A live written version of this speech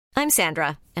I'm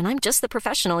Sandra, and I'm just the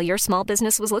professional your small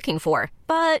business was looking for.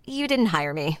 But you didn't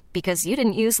hire me because you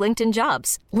didn't use LinkedIn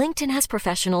Jobs. LinkedIn has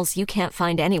professionals you can't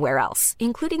find anywhere else,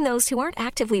 including those who aren't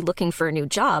actively looking for a new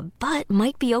job, but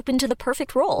might be open to the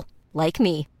perfect role, like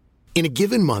me. In a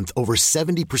given month, over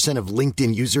 70% of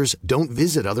LinkedIn users don't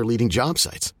visit other leading job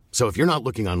sites. So if you're not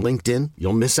looking on LinkedIn,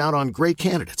 you'll miss out on great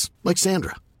candidates like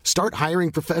Sandra. Start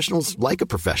hiring professionals like a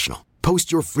professional.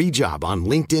 Post your free job on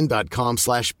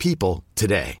linkedin.com/people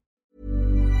today.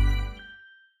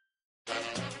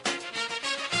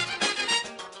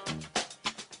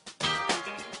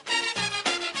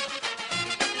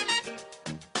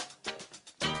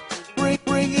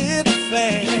 Bring it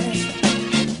fast.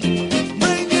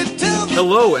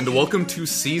 Hello and welcome to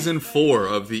Season 4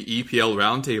 of the EPL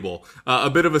Roundtable. A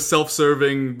bit of a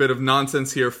self-serving bit of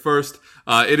nonsense here first.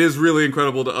 It is really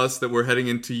incredible to us that we're heading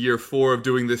into year 4 of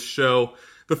doing this show.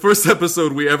 The first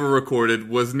episode we ever recorded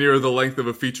was nearer the length of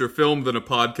a feature film than a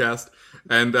podcast,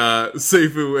 and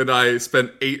Seifu and I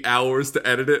spent 8 hours to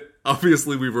edit it.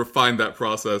 Obviously, we've refined that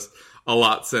process a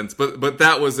lot since, but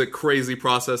that was a crazy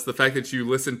process. The fact that you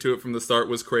listened to it from the start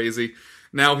was crazy.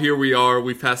 Now here we are.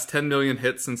 We've passed 10 million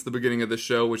hits since the beginning of the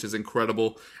show, which is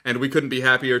incredible, and we couldn't be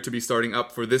happier to be starting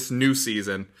up for this new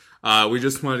season. We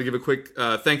just wanted to give a quick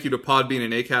thank you to Podbean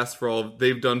and Acast for all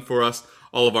they've done for us,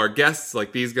 all of our guests,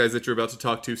 like these guys that you're about to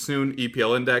talk to soon,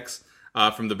 EPL Index,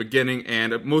 from the beginning,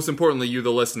 and most importantly, you,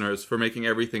 the listeners, for making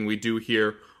everything we do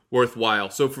here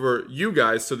worthwhile. So for you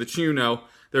guys, so that you know,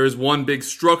 there is one big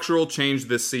structural change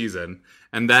this season,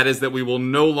 and that is that we will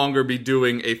no longer be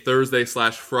doing a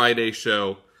Thursday/Friday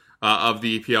show of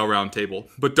the EPL Roundtable.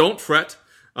 But don't fret.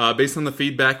 Based on the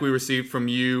feedback we received from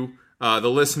you, the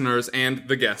listeners, and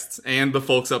the guests, and the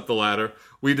folks up the ladder,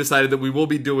 we decided that we will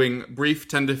be doing brief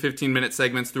 10 to 15 minute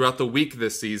segments throughout the week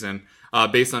this season,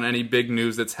 based on any big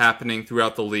news that's happening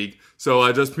throughout the league. So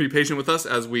just be patient with us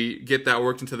as we get that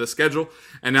worked into the schedule.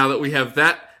 And now that we have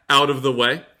that out of the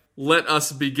way, let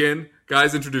us begin.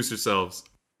 Guys, introduce yourselves.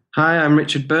 Hi, I'm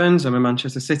Richard Burns. I'm a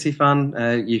Manchester City fan.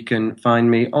 You can find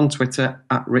me on Twitter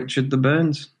at Richard the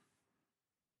Burns.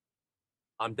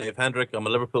 I'm Dave Hendrick. I'm a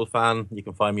Liverpool fan. You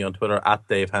can find me on Twitter at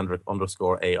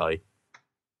DaveHendrick_AI.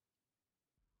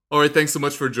 All right, thanks so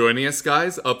much for joining us,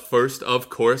 guys. Up first, of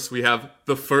course, we have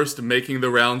the first Making the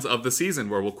Rounds of the season,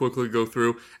 where we'll quickly go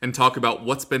through and talk about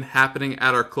what's been happening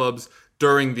at our clubs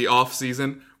during the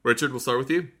off-season. Richard, we'll start with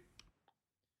you.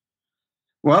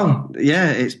 Well, yeah,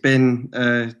 it's been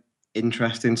an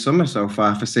interesting summer so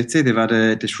far for City. They've had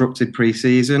a disrupted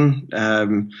pre-season,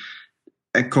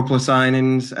 a couple of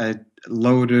signings, a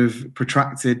load of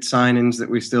protracted signings that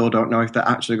we still don't know if they're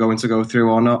actually going to go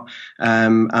through or not.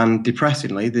 And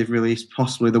depressingly, they've released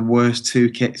possibly the worst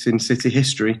 2 kits in City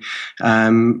history.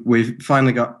 We've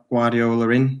finally got Guardiola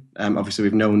in. Obviously,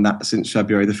 we've known that since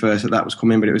February the 1st that was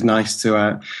coming, but it was nice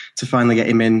to finally get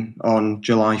him in on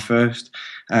July 1st.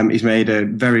 He's made a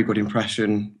very good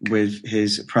impression with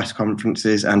his press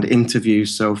conferences and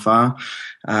interviews so far.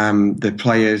 The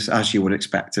players, as you would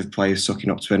expect of players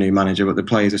sucking up to a new manager, but the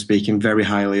players are speaking very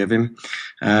highly of him.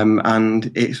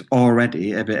 And it's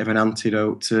already a bit of an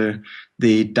antidote to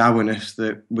the dourness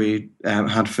that we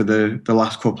had for the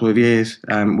last couple of years,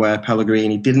 where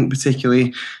Pellegrini didn't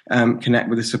particularly connect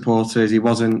with the supporters. He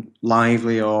wasn't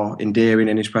lively or endearing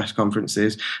in his press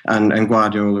conferences, and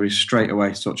Guardiola is straight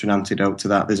away such an antidote to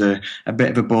that. There's a bit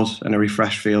of a buzz and a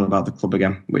refreshed feel about the club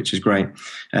again, which is great.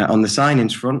 On the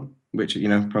signings front, which, you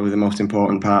know, probably the most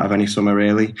important part of any summer,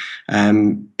 really.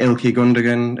 Ilkay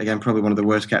Gundogan, again, probably one of the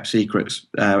worst kept secrets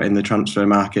in the transfer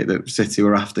market, that City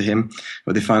were after him.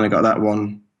 But they finally got that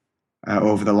one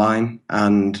over the line.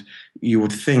 And you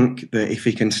would think that if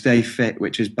he can stay fit,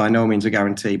 which is by no means a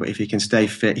guarantee, but if he can stay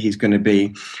fit, he's going to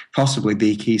be possibly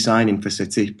the key signing for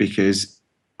City, because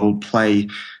he'll play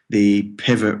the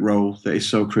pivot role that is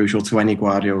so crucial to any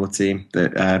Guardiola team,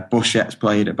 that Busquets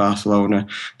played at Barcelona,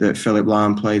 that Philipp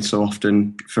Lahm played so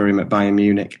often for him at Bayern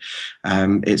Munich.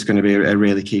 It's going to be a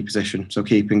really key position. So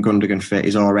keeping Gundogan fit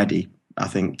is already, I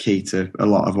think, key to a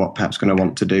lot of what Pep's going to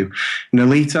want to do.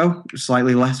 Nolito,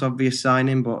 slightly less obvious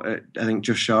signing, but I think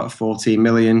just short of 14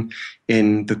 million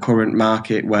in the current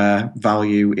market, where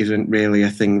value isn't really a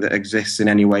thing that exists in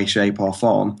any way, shape or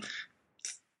form.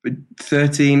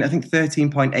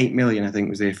 13.8 million, I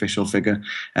think, was the official figure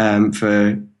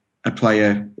for a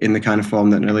player in the kind of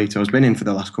form that Nolito's been in for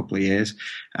the last couple of years.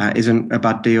 Isn't a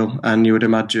bad deal, and you would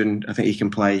imagine, I think he can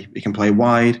play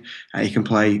wide, he can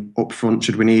play up front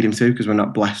should we need him to, because we're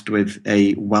not blessed with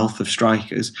a wealth of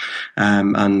strikers,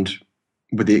 and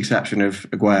with the exception of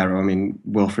Aguero, I mean,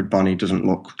 Wilfred Bonney doesn't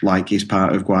look like he's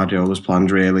part of Guardiola's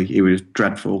plans, really. He was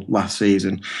dreadful last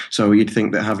season. So you'd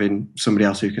think that having somebody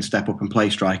else who can step up and play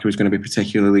striker is going to be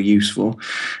particularly useful.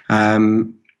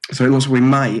 So it looks we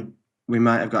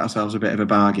might have got ourselves a bit of a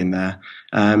bargain there.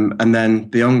 And then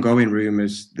the ongoing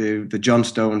rumours, the John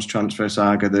Stones transfer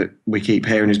saga that we keep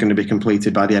hearing is going to be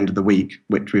completed by the end of the week,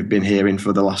 which we've been hearing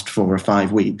for the last 4 or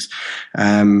 5 weeks,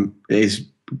 is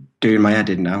doing my head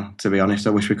in now, to be honest.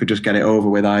 I wish we could just get it over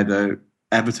with. Either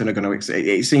Everton are going to...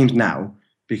 It seems now,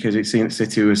 because it seems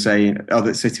City were saying,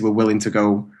 that City were willing to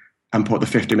go and put the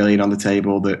 50 million on the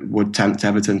table that would tempt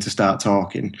Everton to start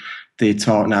talking. The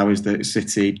talk now is that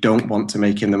City don't want to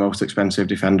make him the most expensive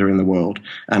defender in the world,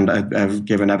 and have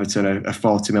given Everton a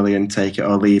 40 million take it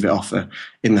or leave it offer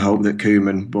in the hope that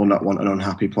Koeman will not want an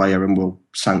unhappy player and will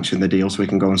sanction the deal so we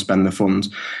can go and spend the funds.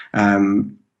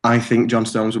 I think John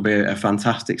Stones will be a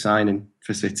fantastic signing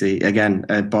for City. Again,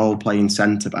 a ball-playing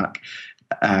centre-back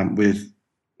with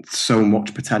so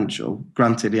much potential.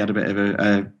 Granted, he had a bit of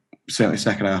a certainly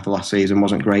second half of last season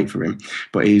wasn't great for him,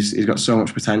 but he's got so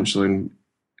much potential and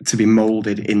to be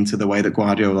moulded into the way that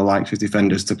Guardiola likes his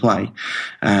defenders to play.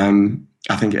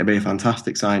 I think it'd be a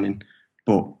fantastic signing.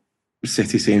 But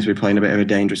City seems to be playing a bit of a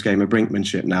dangerous game of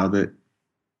brinkmanship now that,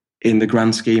 in the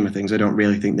grand scheme of things, I don't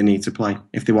really think they need to play.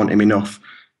 If they want him enough,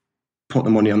 put the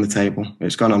money on the table.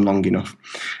 It's gone on long enough.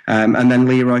 And then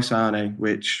Leroy Sané,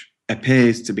 which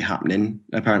appears to be happening.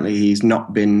 Apparently he's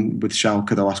not been with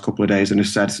Schalke the last couple of days and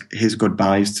has said his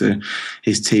goodbyes to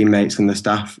his teammates and the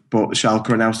staff. But Schalke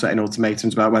are now setting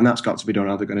ultimatums about when that's got to be done,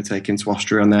 how they're going to take him to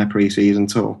Austria on their pre-season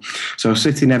tour. So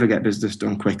City never get business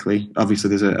done quickly. Obviously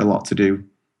there's a lot to do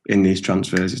in these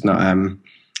transfers. It's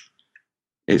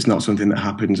not something that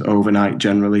happens overnight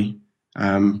generally.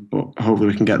 But hopefully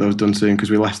we can get those done soon,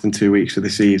 because we're less than 2 weeks of the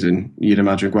season. You'd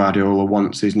imagine Guardiola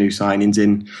wants his new signings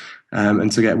in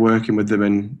and to get working with them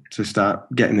and to start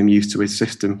getting them used to his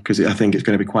system, because I think it's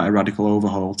going to be quite a radical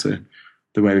overhaul to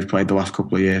the way we've played the last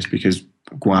couple of years, because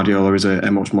Guardiola is a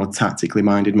much more tactically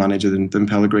minded manager than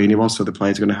Pellegrini was, so the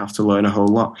players are going to have to learn a whole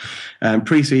lot.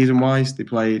 Pre-season wise, they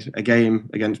played a game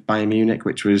against Bayern Munich,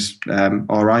 which was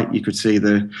all right. You could see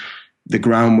the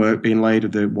groundwork being laid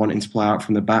of the wanting to play out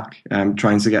from the back,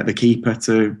 trying to get the keeper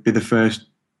to be the first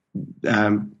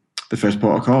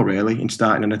port of call, really, in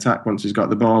starting an attack once he's got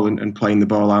the ball and playing the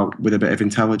ball out with a bit of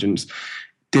intelligence.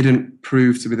 Didn't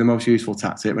prove to be the most useful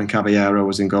tactic when Caballero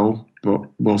was in goal, but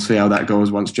we'll see how that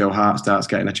goes once Joe Hart starts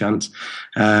getting a chance.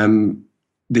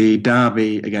 The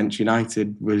derby against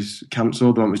United was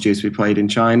cancelled. The one was due to be played in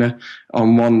China.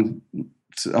 On one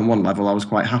level, I was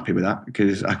quite happy with that,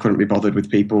 because I couldn't be bothered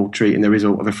with people treating the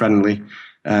result of a friendly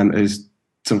as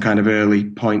some kind of early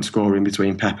point scoring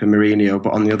between Pep and Mourinho.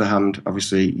 But on the other hand,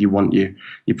 obviously, you want your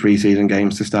pre-season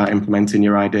games to start implementing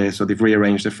your ideas. So they've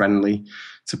arranged a friendly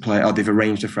to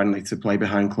play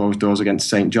behind closed doors against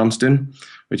St Johnstone,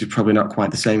 which is probably not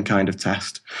quite the same kind of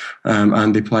test.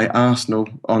 And they play Arsenal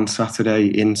on Saturday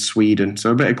in Sweden.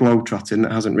 So a bit of globetrotting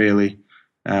that hasn't really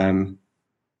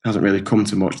come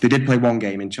to much. They did play one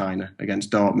game in China against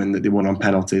Dortmund that they won on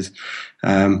penalties.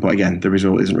 But again, the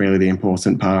result isn't really the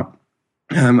important part.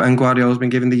 And Guardiola's been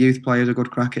giving the youth players a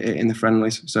good crack at it in the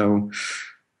friendlies. So,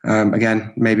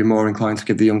 again, maybe more inclined to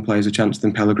give the young players a chance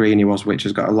than Pellegrini was, which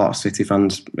has got a lot of City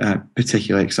fans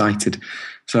particularly excited.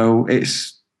 So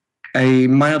it's a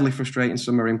mildly frustrating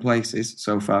summer in places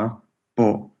so far,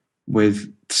 but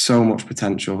with so much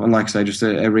potential. And like I say, just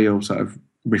a real sort of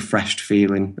refreshed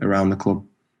feeling around the club.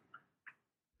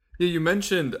 Yeah, you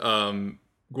mentioned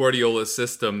Guardiola's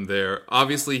system there.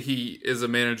 Obviously, he is a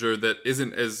manager that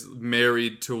isn't as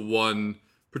married to one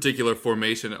particular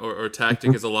formation or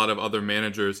tactic as a lot of other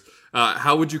managers.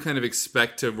 How would you kind of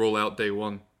expect to roll out day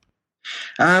one?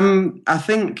 I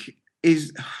think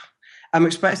I'm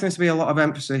expecting there to be a lot of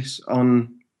emphasis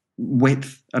on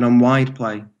width and on wide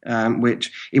play,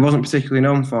 which he wasn't particularly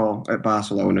known for at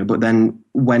Barcelona, but then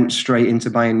went straight into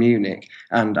Bayern Munich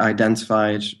and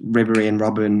identified Ribéry and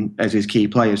Robben as his key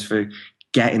players for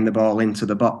getting the ball into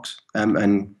the box.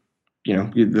 And you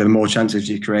know, the more chances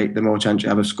you create, the more chance you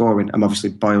have of scoring. I'm obviously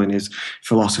boiling his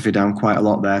philosophy down quite a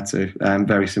lot there to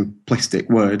very simplistic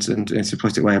words and a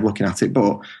simplistic way of looking at it.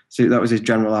 But so that was his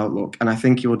general outlook. And I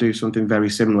think he will do something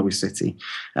very similar with City.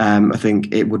 I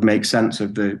think it would make sense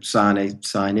of the Sané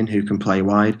signing, who can play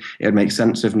wide. It would make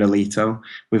sense of Nolito.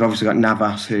 We've obviously got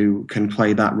Navas, who can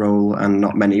play that role, and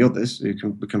not many others who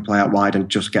can play out wide and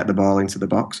just get the ball into the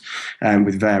box,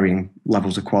 with varying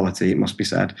levels of quality, it must be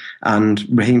said. And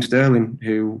Raheem Sterling,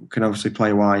 who can obviously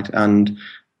play wide. And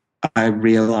I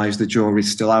realise the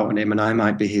jury's still out on him, and I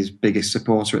might be his biggest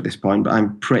supporter at this point. But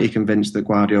I'm pretty convinced that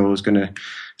Guardiola's going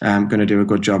to do a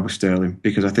good job with Sterling,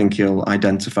 because I think he'll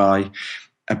identify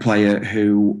a player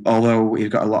who, although he's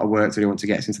got a lot of work to do once he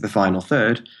gets into the final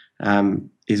third,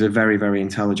 is a very, very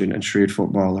intelligent and shrewd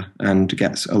footballer and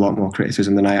gets a lot more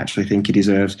criticism than I actually think he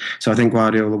deserves. So I think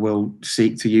Guardiola will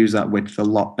seek to use that width a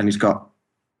lot, and he's got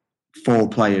 4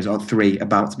 players, or 3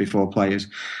 about to be 4 players,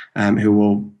 who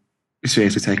will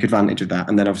seriously take advantage of that.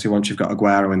 And then obviously once you've got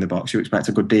Aguero in the box, you expect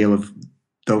a good deal of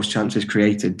those chances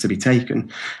created to be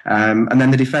taken. And then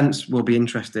the defence will be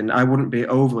interesting. I wouldn't be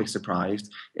overly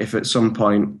surprised if at some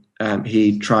point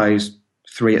he tries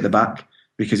 3 at the back,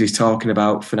 because he's talking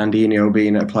about Fernandinho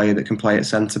being a player that can play at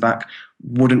centre-back.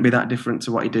 Wouldn't be that different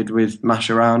to what he did with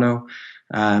Mascherano.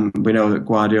 We know that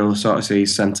Guardiola sort of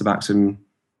sees centre-backs and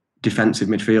defensive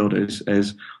midfielders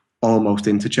as almost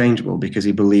interchangeable, because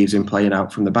he believes in playing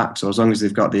out from the back. So as long as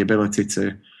they've got the ability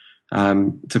to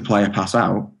play a pass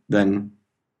out, then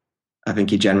I think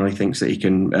he generally thinks that he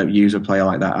can use a player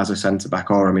like that as a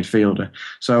centre-back or a midfielder.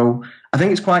 So I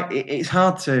think it's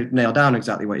hard to nail down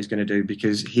exactly what he's going to do,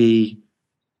 because as you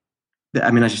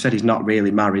said, he's not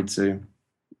really married to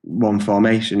one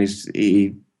formation.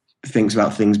 He thinks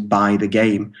about things by the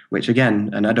game, which again,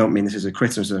 and I don't mean this as a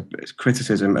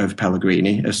criticism of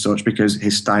Pellegrini as such, because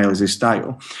his style is his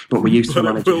style. But we're used to a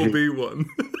manager. It will be one.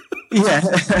 Yeah,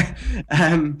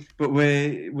 but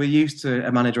we're used to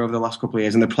a manager over the last couple of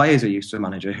years, and the players are used to a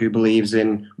manager who believes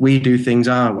in, we do things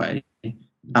our way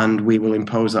and we will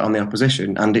impose that on the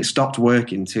opposition. And it stopped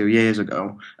working 2 years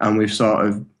ago, and we've sort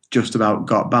of just about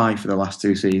got by for the last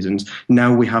 2 seasons.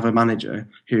 Now we have a manager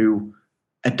who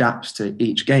adapts to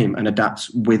each game and adapts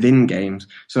within games.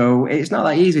 So it's not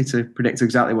that easy to predict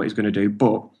exactly what he's going to do,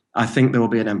 but I think there will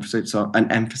be an emphasis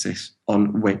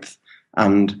on width.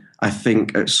 And I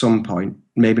think at some point,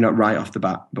 maybe not right off the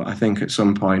bat, but I think at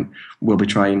some point we'll be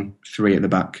trying 3 at the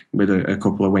back with a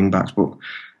couple of wing backs. But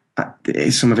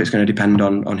some of it's going to depend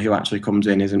on who actually comes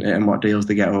in, isn't it, and what deals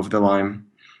they get over the line.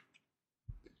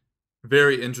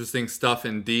 Very interesting stuff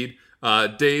indeed.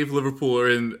 Dave, Liverpool are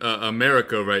in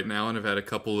America right now and have had a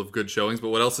couple of good showings, but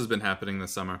what else has been happening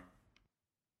this summer?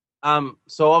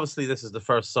 So obviously this is the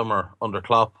first summer under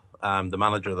Klopp, the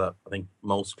manager that I think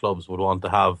most clubs would want to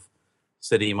have.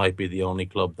 City might be the only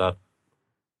club that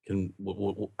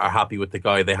are happy with the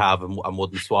guy they have and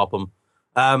wouldn't swap him.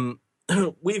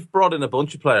 We've brought in a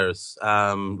bunch of players.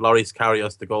 Loris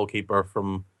Karius, the goalkeeper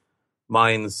from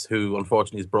Mainz, who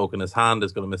unfortunately has broken his hand,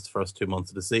 is going to miss the first 2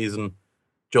 months of the season.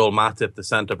 Joel Matip, the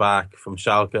centre-back from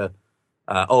Schalke,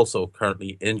 also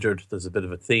currently injured. There's a bit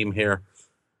of a theme here.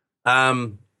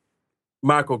 Marko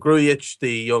Grujic,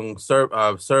 the young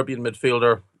Serbian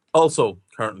midfielder, also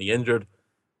currently injured.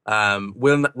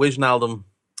 Wijnaldum,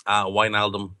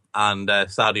 and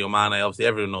Sadio Mane. Obviously,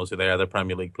 everyone knows who they are. They're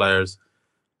Premier League players.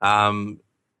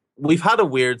 We've had a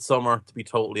weird summer, to be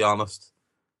totally honest.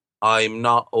 I'm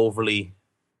not overly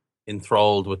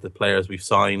enthralled with the players we've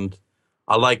signed.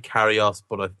 I like Karius,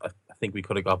 but I think we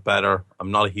could have got better.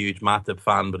 I'm not a huge Matip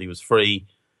fan, but he was free.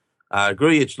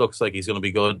 Grujic looks like he's going to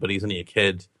be good, but he's only a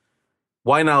kid.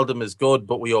 Wijnaldum is good,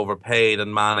 but we overpaid.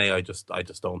 And Mane, I just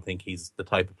don't think he's the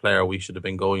type of player we should have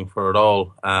been going for at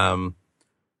all.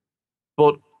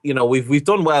 But you know, we've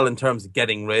done well in terms of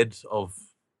getting rid of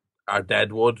our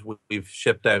deadwood. We've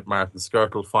shipped out Martin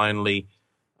Skirtle finally.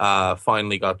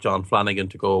 Finally got John Flanagan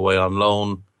to go away on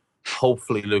loan.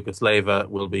 Hopefully Lucas Leiva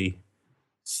will be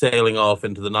sailing off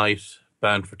into the night,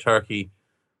 bound for Turkey.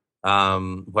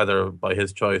 Whether by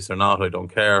his choice or not, I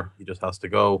don't care. He just has to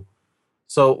go.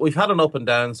 So we've had an up and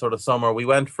down sort of summer. We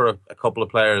went for a couple of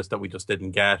players that we just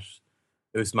didn't get.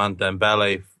 Ousmane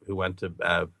Dembele, who went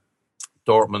to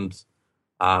Dortmund.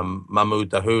 Mahmoud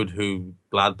Dahoud, who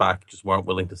Gladbach just weren't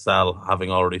willing to sell,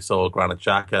 having already sold Granit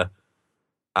Xhaka.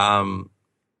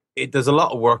 There's a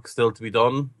lot of work still to be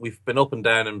done. We've been up and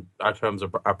down in our terms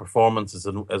of our performances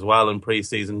as well in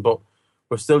pre-season, but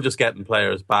we're still just getting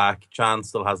players back. Chan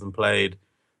still hasn't played.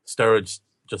 Sturridge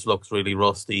just looks really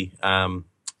rusty.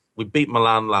 We beat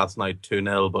Milan last night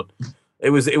 2-0, but it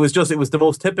was the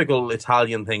most typical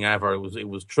Italian thing ever. It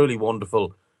was truly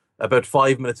wonderful. About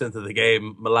 5 minutes into the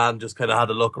game, Milan just kind of had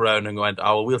a look around and went,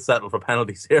 "Oh, well, we'll settle for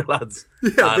penalties here, lads."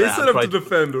 Yeah, they set up to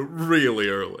defend really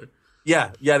early.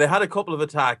 Yeah, they had a couple of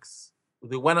attacks.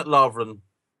 They went at Lovren,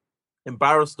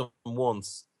 embarrassed them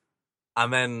once,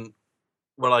 and then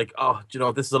we're like, "Oh, do you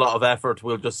know, this is a lot of effort.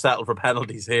 We'll just settle for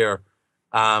penalties here."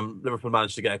 Liverpool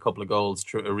managed to get a couple of goals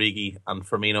through Origi and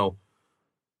Firmino,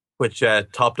 which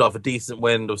topped off a decent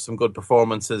win. There was some good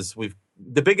performances.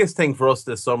 The biggest thing for us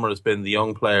this summer has been the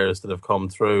young players that have come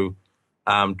through.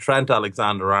 Trent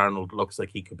Alexander-Arnold looks like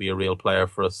he could be a real player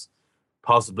for us.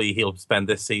 Possibly he'll spend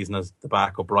this season as the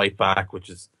backup right back, which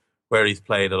is where he's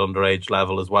played at underage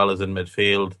level as well as in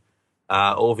midfield.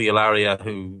 Ovi Ilaria,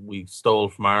 who we stole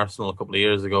from Arsenal a couple of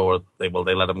years ago, or they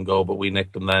let him go, but we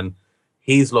nicked him then.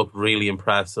 He's looked really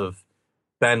impressive.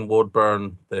 Ben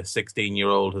Woodburn, the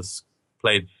 16-year-old, has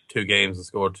played 2 games and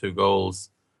scored 2 goals.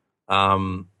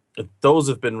 Those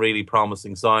have been really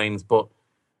promising signs, but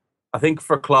I think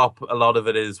for Klopp, a lot of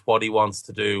it is what he wants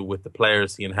to do with the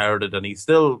players he inherited, and he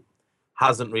still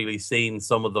hasn't really seen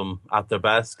some of them at their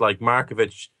best. Like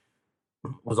Markovic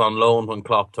was on loan when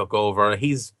Klopp took over.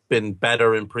 He's been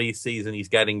better in pre-season. He's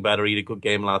getting better. He had a good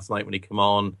game last night when he came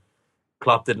on.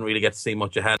 Klopp didn't really get to see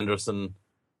much of Henderson,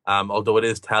 although it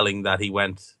is telling that he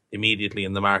went immediately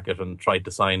in the market and tried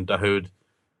to sign Dahoud.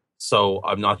 So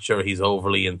I'm not sure he's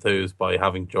overly enthused by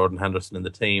having Jordan Henderson in the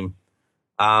team.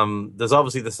 There's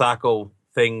obviously the Sacco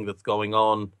thing that's going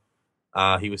on.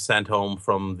 He was sent home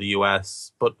from the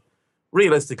US, but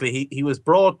realistically, he was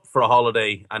brought for a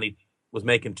holiday and he was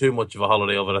making too much of a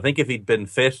holiday of it. I think if he'd been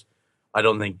fit, I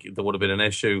don't think there would have been an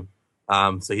issue.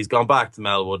 So he's gone back to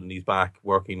Melwood and he's back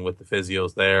working with the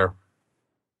physios there.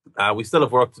 We still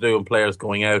have work to do and players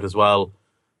going out as well.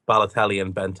 Balotelli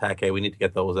and Benteke, we need to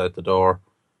get those out the door.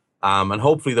 And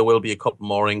hopefully there will be a couple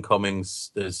more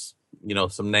incomings. There's,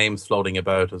 some names floating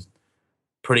about. It's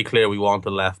pretty clear we want a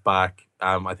left back.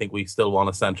 I think we still want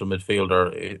a central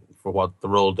midfielder for what the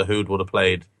role Dahoud would have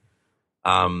played.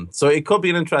 So it could be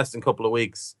an interesting couple of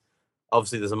weeks.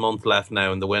 Obviously, there's a month left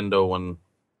now in the window, and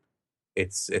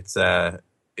it's a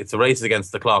race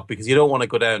against the clock because you don't want to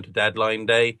go down to deadline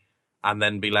day and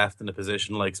then be left in a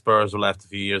position like Spurs were left a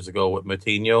few years ago with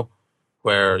Moutinho,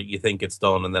 where you think it's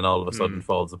done and then all of a sudden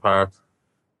falls apart.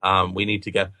 We need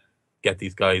to get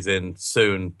these guys in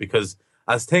soon because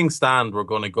as things stand, we're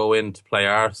going to go in to play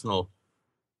Arsenal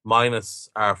minus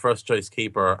our first choice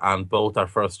keeper and both our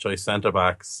first choice centre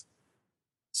backs.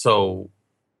 So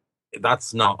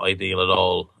that's not ideal at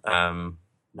all.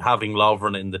 Having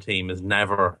Lovren in the team is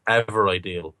never, ever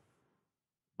ideal.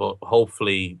 But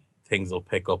hopefully things will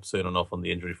pick up soon enough on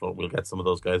the injury front. We'll get some of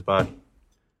those guys back.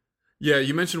 Yeah,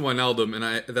 you mentioned Wijnaldum,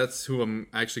 and that's who I'm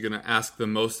actually going to ask the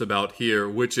most about here,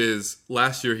 which is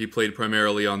last year he played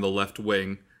primarily on the left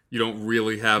wing. You don't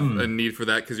really have a need for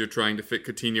that because you're trying to fit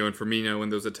Coutinho and Firmino in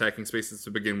those attacking spaces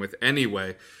to begin with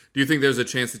anyway. Do you think there's a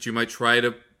chance that you might try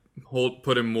to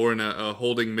put him more in a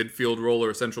holding midfield role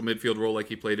or a central midfield role like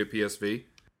he played at PSV?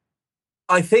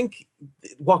 I think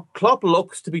what Klopp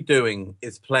looks to be doing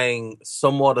is playing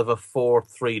somewhat of a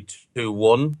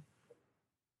 4-3-2-1,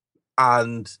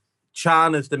 and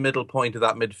Chan is the middle point of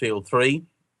that midfield 3.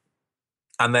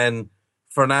 And then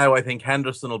for now, I think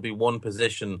Henderson will be one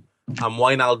position and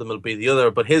Wijnaldum will be the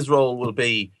other. But his role will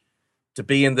be to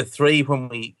be in the 3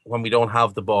 when we don't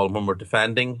have the ball, when we're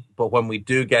defending. But when we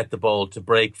do get the ball, to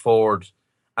break forward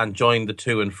and join the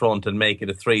 2 in front and make it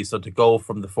a 3. So to go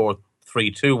from the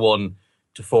 4-3-2-1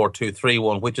 to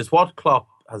 4-2-3-1, which is what Klopp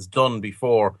has done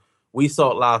before. We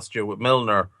saw it last year with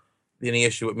Milner. The only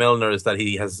issue with Milner is that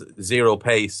he has 0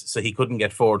 pace, so he couldn't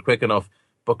get forward quick enough.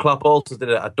 But Klopp also did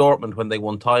it at Dortmund when they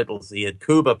won titles. He had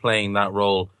Kuba playing that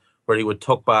role where he would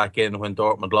tuck back in when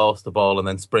Dortmund lost the ball and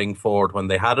then spring forward when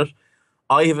they had it.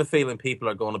 I have a feeling people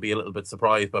are going to be a little bit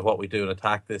surprised by what we do in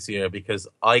attack this year because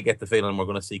I get the feeling we're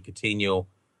going to see Coutinho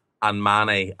and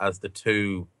Mane as the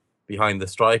 2 behind the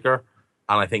striker.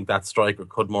 And I think that striker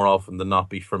could more often than not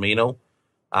be Firmino.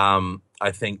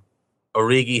 I think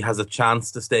Origi has a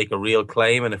chance to stake a real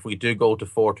claim. And if we do go to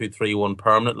 4-2-3-1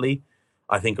 permanently,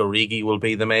 I think Origi will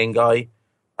be the main guy.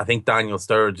 I think Daniel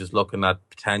Sturridge is looking at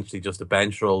potentially just a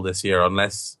bench role this year,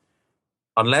 unless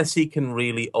he can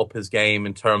really up his game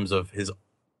in terms of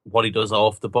what he does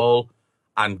off the ball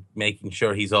and making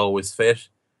sure he's always fit.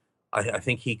 I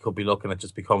think he could be looking at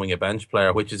just becoming a bench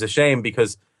player, which is a shame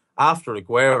because after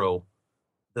Aguero,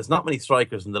 there's not many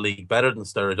strikers in the league better than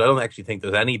Sturridge. I don't actually think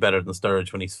there's any better than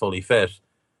Sturridge when he's fully fit,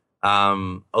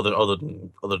 other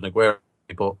than Aguero.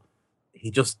 But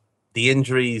the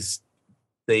injuries,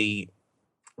 the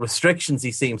restrictions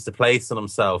he seems to place on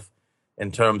himself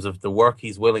in terms of the work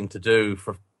he's willing to do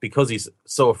because he's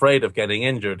so afraid of getting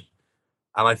injured.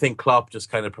 And I think Klopp just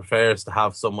kind of prefers to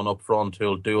have someone up front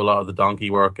who'll do a lot of the donkey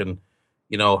work and,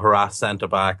 harass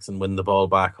centre-backs and win the ball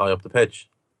back high up the pitch.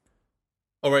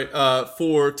 All right,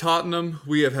 for Tottenham,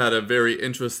 we have had a very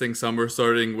interesting summer,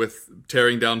 starting with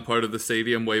tearing down part of the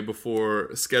stadium way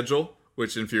before schedule,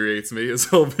 which infuriates me, as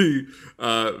I'll be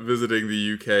visiting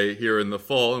the UK here in the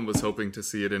fall and was hoping to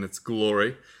see it in its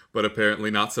glory. but apparently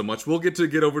not so much. We'll get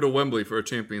over to Wembley for a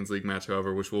Champions League match,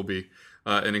 however, which will be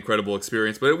an incredible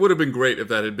experience. But it would have been great if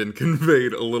that had been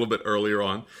conveyed a little bit earlier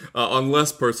on. On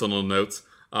less personal notes,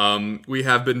 we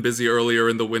have been busy earlier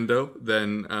in the window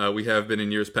than we have been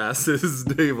in years past, as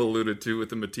Dave alluded to with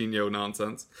the Matinho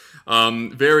nonsense.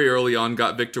 Very early on,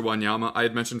 got Victor Wanyama. I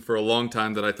had mentioned for a long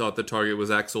time that I thought the target was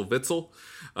Axel Witsel.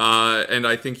 And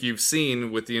I think you've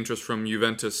seen with the interest from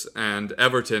Juventus and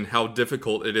Everton how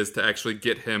difficult it is to actually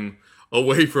get him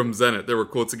away from Zenit. There were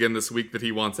quotes again this week that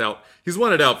he wants out. He's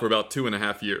wanted out for about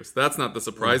 2.5 years. That's not the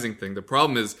surprising thing. The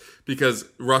problem is because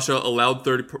Russia allowed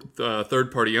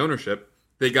third-party ownership,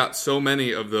 they got so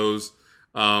many of those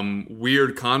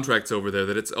weird contracts over there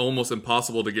that it's almost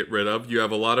impossible to get rid of. You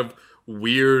have a lot of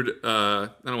weird, I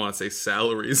don't want to say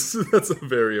salaries. That's a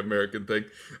very American thing.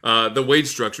 The wage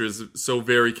structure is so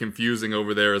very confusing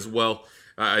over there as well.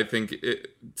 I think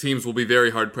teams will be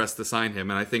very hard-pressed to sign him.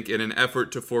 And I think in an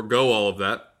effort to forego all of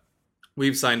that,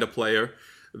 we've signed a player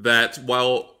that,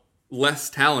 while less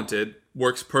talented,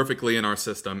 works perfectly in our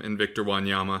system in Victor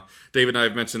Wanyama. Dave and I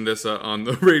have mentioned this on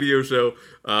the radio show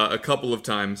a couple of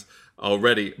times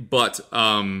already, but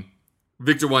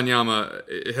Victor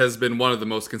Wanyama has been one of the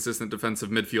most consistent defensive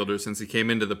midfielders since he came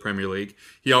into the Premier League.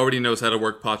 He already knows how to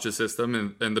work Poch's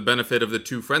system, and the benefit of the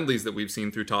two friendlies that we've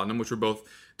seen through Tottenham, which were both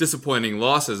disappointing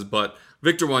losses, but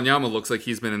Victor Wanyama looks like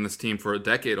he's been in this team for a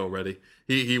decade already.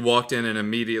 He walked in and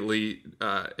immediately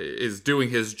is doing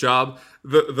his job.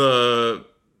 The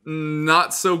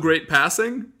not so great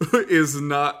passing is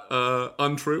not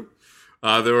untrue.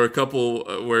 There were a couple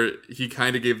where he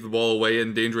kind of gave the ball away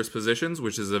in dangerous positions,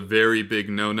 which is a very big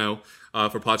no-no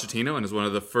for Pochettino, and is one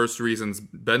of the first reasons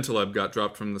Bentaleb got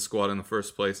dropped from the squad in the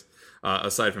first place,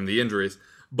 aside from the injuries.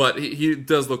 But he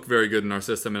does look very good in our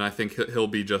system, and I think he'll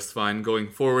be just fine going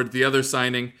forward. The other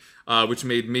signing, which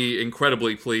made me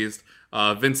incredibly pleased,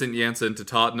 Vincent Janssen to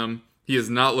Tottenham. He has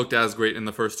not looked as great in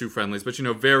the first two friendlies, but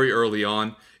very early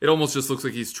on, it almost just looks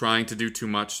like he's trying to do too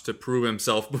much to prove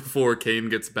himself before Kane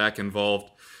gets back involved.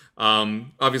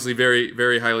 Obviously very,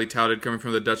 very highly touted, coming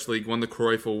from the Dutch league, won the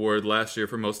Cruyff Award last year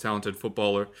for most talented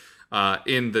footballer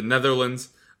in the Netherlands.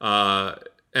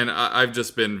 And I've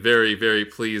just been very, very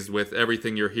pleased with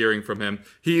everything you're hearing from him.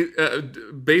 He,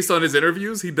 based on his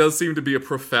interviews, he does seem to be a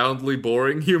profoundly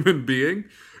boring human being.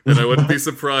 And I wouldn't be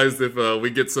surprised if we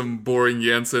get some boring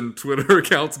Janssen Twitter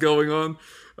accounts going on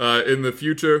in the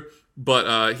future.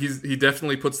 But he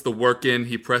definitely puts the work in.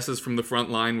 He presses from the front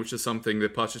line, which is something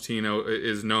that Pochettino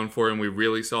is known for, and we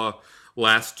really saw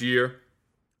last year.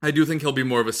 I do think he'll be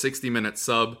more of a 60-minute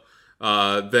sub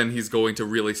than he's going to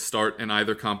really start in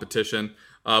either competition.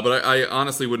 But I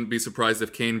honestly wouldn't be surprised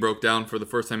if Kane broke down for the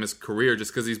first time in his career,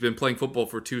 just because he's been playing football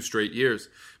for 2 straight years.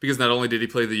 Because not only did he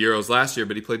play the Euros last year,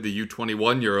 but he played the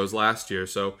U21 Euros last year.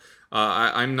 So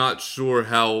I'm not sure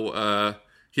how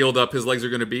healed up his legs are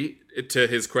going to be. To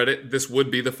his credit, this would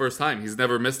be the first time. He's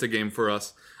never missed a game for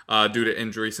us due to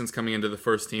injury since coming into the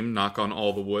first team, knock on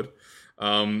all the wood.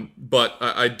 But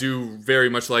I do very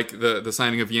much like the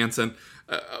signing of Janssen.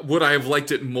 Would I have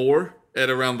liked it more at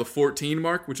around the 14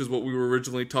 mark, which is what we were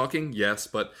originally talking? Yes,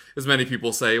 but as many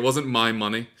people say, it wasn't my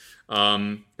money.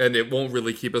 And it won't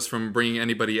really keep us from bringing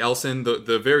anybody else in.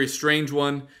 The very strange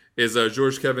one is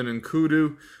Georges-Kevin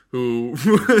Nkoudou, who,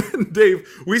 Dave,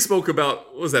 we spoke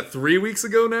about, what was that, 3 weeks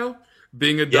ago now?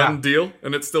 Being a done deal,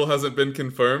 and it still hasn't been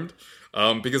confirmed.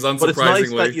 Because unsurprisingly... But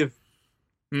it's nice that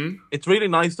you've... It's really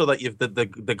nice, though, that you've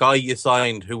the guy you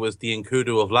signed, who was the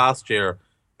Nkoudou of last year,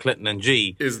 Clinton and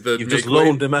G, you've just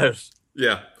loaned him out.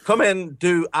 Yeah. Come in,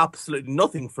 do absolutely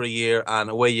nothing for a year, and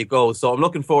away you go. So I'm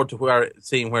looking forward to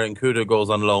seeing where Nkoudou goes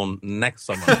on loan next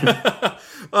summer.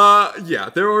 Yeah,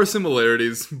 there are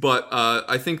similarities, but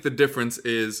I think the difference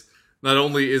is not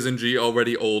only is NG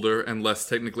already older and less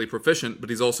technically proficient, but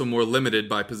he's also more limited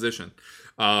by position.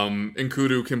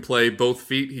 Nkoudou can play both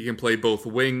feet, he can play both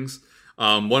wings.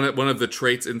 One of the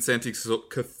traits in Santi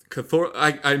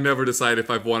Cazorla, I never decide if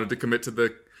I've wanted to commit to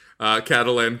the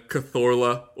Catalan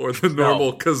Cazorla or the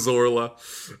normal Cazorla.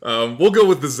 We'll go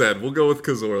with the Z. We'll go with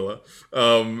Cazorla.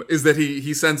 Is that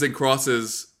he sends in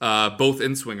crosses both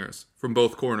in swingers from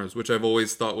both corners, which I've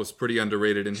always thought was pretty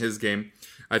underrated in his game.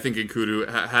 I think Nkoudou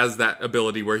has that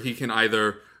ability where he can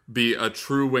either be a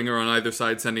true winger on either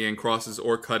side, sending in crosses,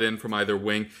 or cut in from either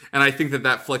wing. And I think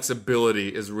that flexibility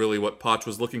is really what Poch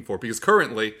was looking for, because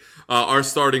currently our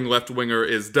starting left winger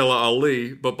is Dele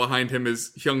Alli, but behind him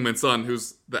is Heung-min Son,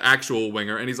 who's the actual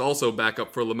winger, and he's also back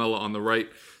up for Lamela on the right.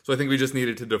 So I think we just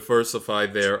needed to diversify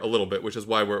there a little bit, which is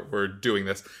why we're doing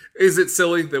this. Is it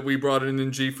silly that we brought in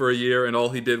Ng for a year and all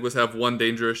he did was have one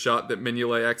dangerous shot that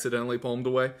Mignolet accidentally palmed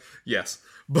away? Yes.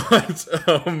 But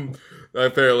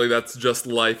apparently that's just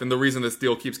life. And the reason this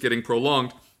deal keeps getting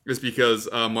prolonged is because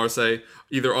Marseille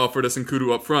either offered us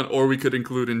Nkudu up front, or we could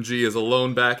include Ng as a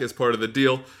loan back as part of the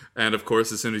deal. And of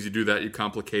course, as soon as you do that, you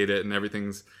complicate it and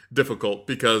everything's difficult,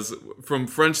 because from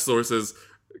French sources,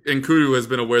 Nkudu has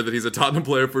been aware that he's a Tottenham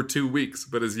player for 2 weeks,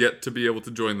 but is yet to be able to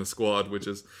join the squad, which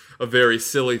is a very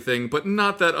silly thing, but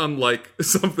not that unlike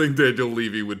something Daniel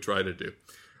Levy would try to do.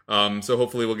 So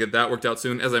hopefully we'll get that worked out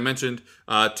soon. As I mentioned,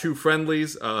 2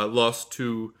 friendlies, lost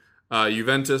to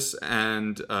Juventus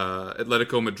and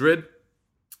Atletico Madrid.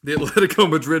 The Atletico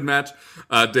Madrid match,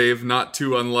 Dave, not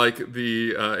too unlike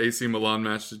the AC Milan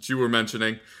match that you were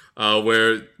mentioning,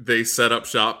 where they set up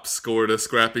shop, scored a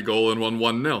scrappy goal, and won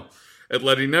 1-0.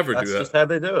 Atleti never do that. That's just how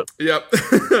they do it. Yep.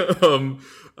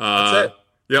 That's it.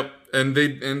 Yep. And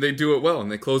they do it well,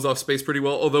 and they close off space pretty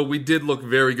well, although we did look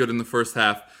very good in the first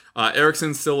half.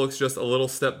 Eriksen still looks just a little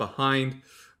step behind.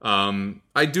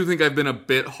 I do think I've been a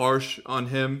bit harsh on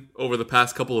him over the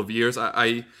past couple of years.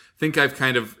 I think I've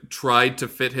kind of tried to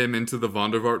fit him into the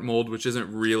Van der Vaart mold, which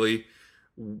isn't really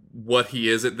what he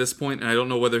is at this point. And I don't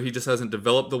know whether he just hasn't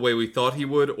developed the way we thought he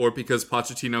would, or because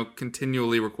Pochettino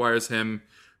continually requires him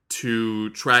to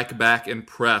track back and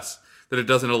press, that it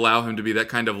doesn't allow him to be that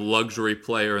kind of luxury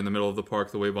player in the middle of the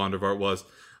park the way Van der Vaart was.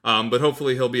 But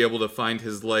hopefully he'll be able to find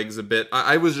his legs a bit.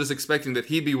 I was just expecting that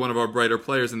he'd be one of our brighter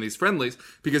players in these friendlies,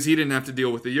 because he didn't have to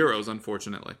deal with the Euros,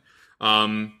 unfortunately.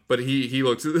 But he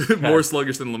looked more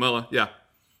sluggish than Lamela. Yeah.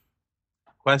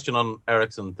 Question on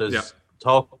Eriksen. There's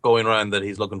talk going around that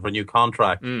he's looking for a new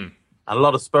contract. And a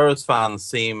lot of Spurs fans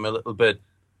seem a little bit,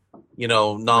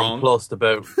 nonplussed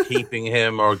about keeping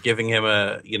him or giving him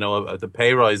the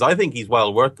pay rise. I think he's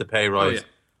well worth the pay rise. Oh, yeah.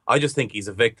 I just think he's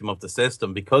a victim of the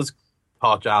system because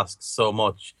Poch asks so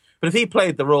much. But if he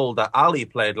played the role that Ali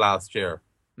played last year,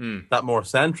 that more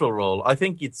central role, I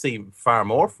think you'd see far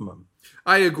more from him.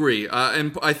 I agree.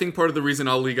 And I think part of the reason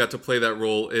Ali got to play that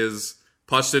role is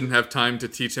Poch didn't have time to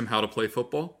teach him how to play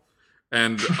football.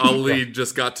 And Ali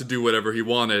just got to do whatever he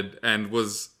wanted and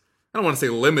was, I don't want to say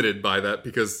limited by that,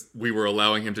 because we were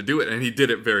allowing him to do it, and he did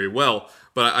it very well.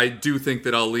 But I do think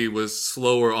that Ali was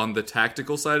slower on the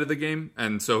tactical side of the game,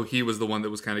 and so he was the one that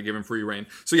was kind of given free reign.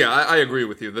 So yeah, I agree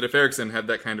with you that if Eriksen had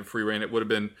that kind of free reign, it would have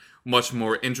been much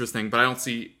more interesting, but I don't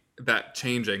see that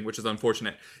changing, which is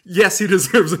unfortunate. Yes, he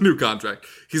deserves a new contract.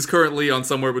 He's currently on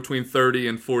somewhere between 30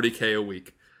 and 40K a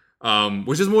week,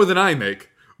 which is more than I make,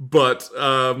 but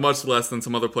much less than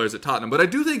some other players at Tottenham. But I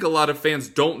do think a lot of fans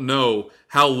don't know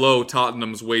how low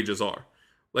Tottenham's wages are.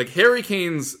 Like, Harry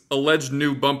Kane's alleged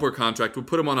new bumper contract would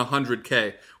put him on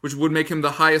 100K, which would make him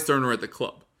the highest earner at the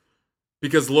club.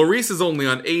 Because Lloris is only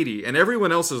on 80, and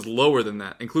everyone else is lower than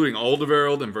that, including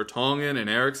Alderweireld and Vertonghen and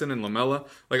Eriksen and Lamela.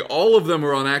 Like, all of them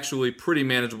are on actually pretty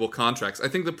manageable contracts. I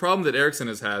think the problem that Eriksen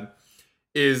has had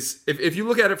is, if you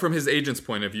look at it from his agent's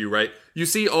point of view, right, you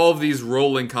see all of these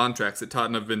rolling contracts that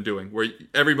Tottenham have been doing, where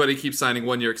everybody keeps signing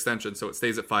 1-year extensions, so it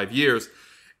stays at 5 years.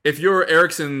 If you're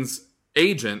Eriksen's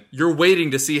agent, you're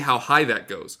waiting to see how high that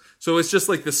goes. So it's just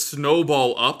like the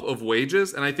snowball up of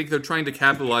wages, and I think they're trying to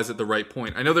capitalize at the right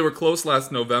point. I know they were close last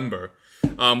November,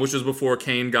 which was before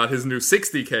Kane got his new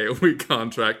 60K a week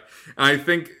contract. And I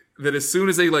think that as soon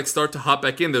as they start to hop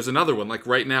back in, there's another one. Like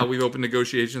right now, we've opened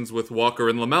negotiations with Walker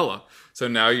and Lamela. So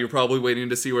now you're probably waiting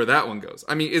to see where that one goes.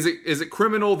 I mean, is it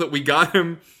criminal that we got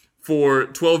him for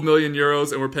 12 million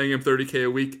euros and we're paying him 30K a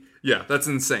week? Yeah, that's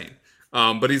insane.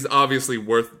 But he's obviously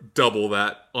worth double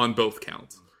that on both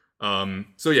counts.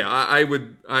 So yeah,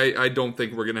 I don't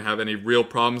think we're going to have any real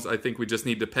problems. I think we just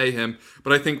need to pay him.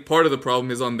 But I think part of the problem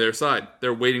is on their side.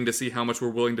 They're waiting to see how much we're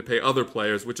willing to pay other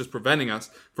players, which is preventing us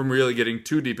from really getting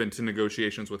too deep into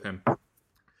negotiations with him.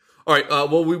 All right,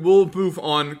 well, we will move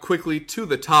on quickly to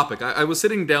the topic. I was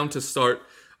sitting down to start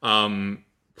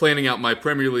planning out my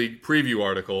Premier League preview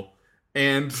article,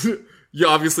 and you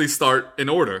obviously start in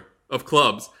order of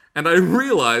clubs. And I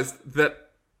realized that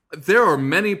there are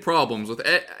many problems with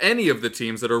any of the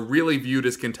teams that are really viewed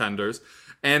as contenders.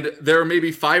 And there are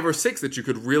maybe 5 or 6 that you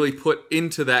could really put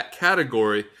into that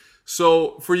category.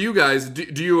 So for you guys,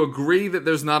 do you agree that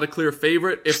there's not a clear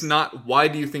favorite? If not, why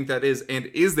do you think that is? And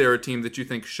is there a team that you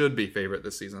think should be favorite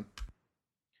this season?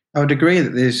 I would agree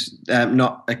that there's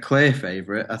not a clear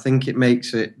favorite. I think it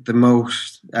makes it the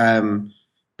most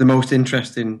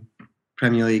interesting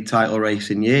Premier League title race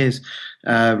in years.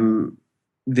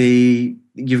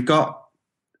 You've got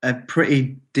a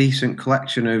pretty decent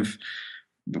collection of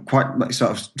quite like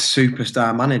sort of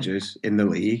superstar managers in the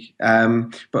league,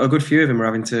 but a good few of them are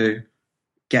having to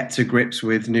get to grips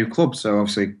with new clubs. So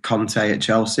obviously Conte at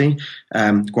Chelsea,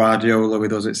 Guardiola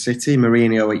with us at City,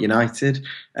 Mourinho at United,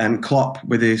 and Klopp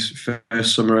with his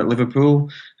first summer at Liverpool.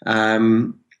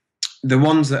 The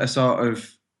ones that are sort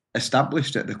of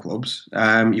established at the clubs,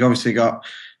 you've obviously got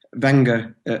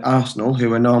Wenger at Arsenal,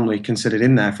 who are normally considered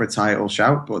in there for a title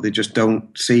shout, but they just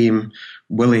don't seem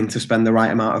willing to spend the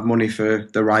right amount of money for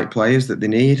the right players that they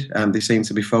need. They seem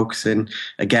to be focusing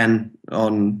again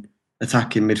on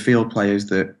attacking midfield players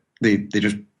that they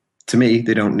just, to me,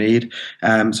 they don't need.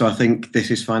 So I think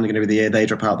this is finally going to be the year they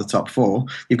drop out of the top four.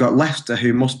 You've got Leicester,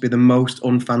 who must be the most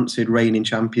unfancied reigning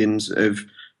champions of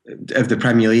the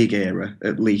Premier League era,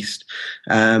 at least.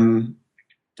 And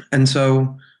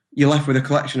so you're left with a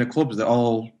collection of clubs that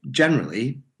all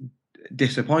generally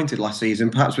disappointed last season,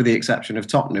 perhaps with the exception of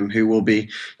Tottenham, who will be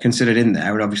considered in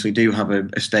there and obviously do have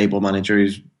a stable manager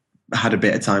who's had a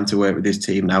bit of time to work with his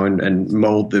team now and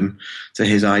mould them to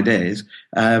his ideas.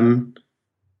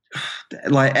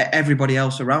 Like everybody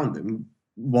else around them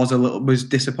was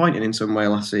disappointing in some way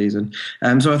last season.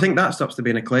 So I think that stops to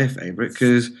being a clear favourite,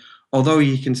 because although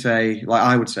you can say, like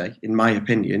I would say, in my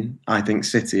opinion, I think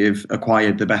City have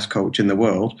acquired the best coach in the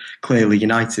world. Clearly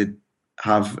United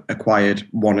have acquired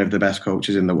one of the best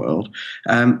coaches in the world.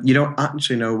 You don't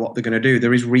actually know what they're going to do.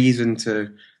 There is reason to,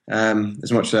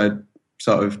 as much as I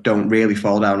sort of don't really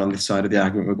fall down on this side of the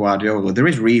argument with Guardiola, there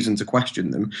is reason to question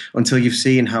them until you've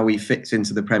seen how he fits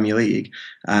into the Premier League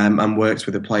and works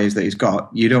with the players that he's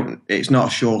got. It's not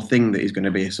a sure thing that he's going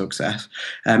to be a success.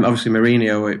 Obviously,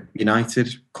 Mourinho at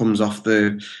United comes off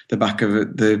the back of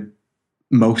the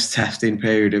most testing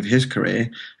period of his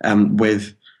career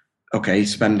with, okay,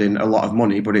 spending a lot of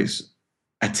money, but it's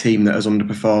a team that has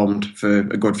underperformed for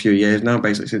a good few years now,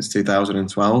 basically since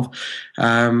 2012.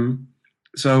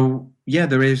 So, yeah,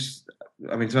 there is,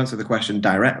 I mean, to answer the question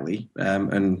directly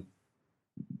and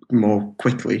more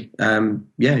quickly,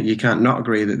 yeah, you can't not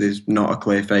agree that there's not a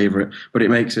clear favourite, but it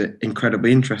makes it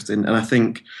incredibly interesting. And I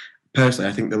think, personally,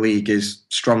 I think the league is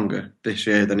stronger this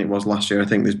year than it was last year. I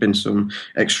think there's been some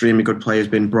extremely good players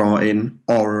being brought in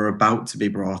or are about to be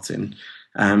brought in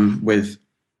with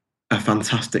a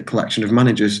fantastic collection of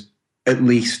managers, at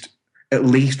least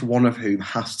one of whom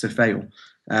has to fail.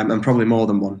 And probably more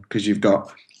than one, because you've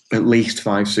got at least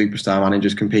 5 superstar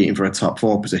managers competing for a top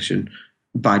 4 position.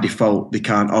 By default, they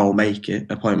can't all make it,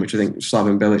 a point which I think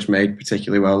Slaven Bilic made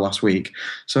particularly well last week.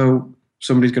 So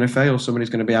somebody's going to fail, somebody's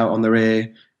going to be out on the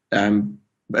rear,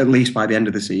 at least by the end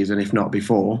of the season, if not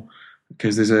before,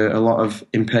 because there's a lot of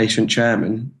impatient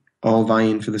chairmen all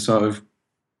vying for the sort of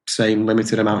same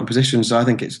limited amount of positions. So I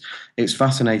think it's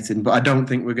fascinating, but I don't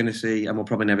think we're going to see, and we'll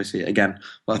probably never see it again,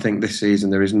 but I think this season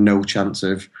there is no chance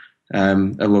of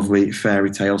a lovely fairy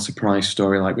tale surprise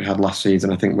story like we had last season.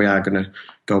 I think we are going to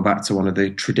go back to one of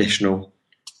the traditional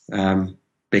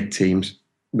big teams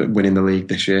winning the league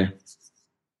this year.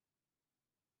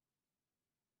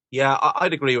 Yeah,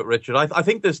 I'd agree with Richard. I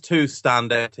think there's 2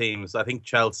 standout teams. I think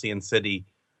Chelsea and City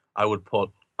I would put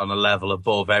on a level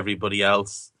above everybody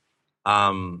else.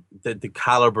 The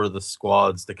caliber of the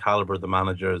squads, the caliber of the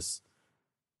managers,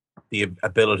 the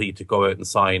ability to go out and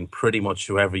sign pretty much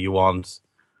whoever you want.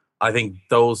 I think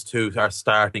those 2 are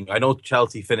starting. I know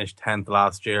Chelsea finished 10th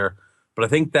last year, but I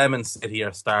think them and City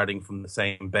are starting from the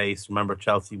same base. Remember,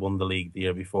 Chelsea won the league the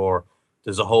year before.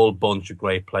 There's a whole bunch of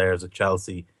great players at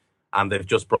Chelsea, and they've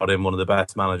just brought in one of the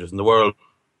best managers in the world.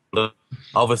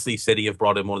 Obviously, City have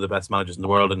brought in one of the best managers in the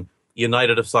world, and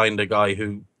United have signed a guy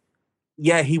who,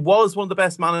 yeah, he was one of the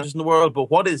best managers in the world, but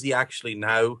what is he actually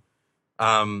now?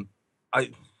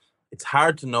 It's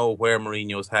hard to know where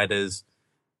Mourinho's head is.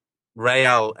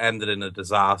 Real ended in a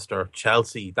disaster.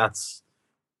 Chelsea,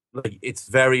 it's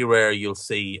very rare you'll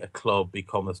see a club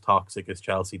become as toxic as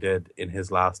Chelsea did in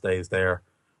his last days there,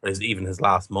 or even his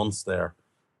last months there.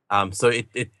 So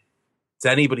it's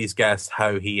anybody's guess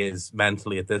how he is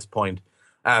mentally at this point.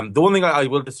 The one thing I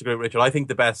will disagree with Richard, I think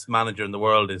the best manager in the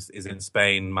world is in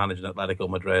Spain, managing Atletico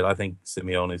Madrid. I think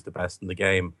Simeone is the best in the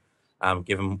game,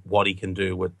 given what he can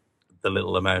do with the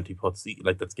little amount he puts,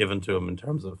 like that's given to him in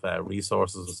terms of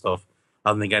resources and stuff.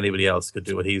 I don't think anybody else could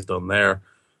do what he's done there.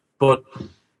 But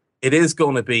it is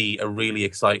going to be a really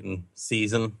exciting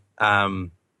season.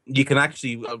 You can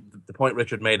actually, the point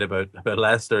Richard made about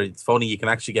Leicester, it's funny, you can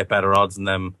actually get better odds than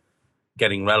them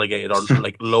getting relegated, or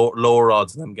like lower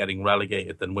odds than them getting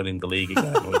relegated than winning the league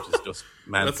again, which is just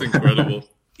mental. That's incredible.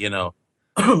 You know,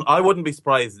 I wouldn't be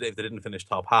surprised if they didn't finish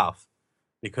top half,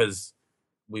 because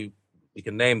we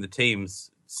can name the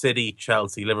teams: City,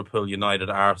 Chelsea, Liverpool, United,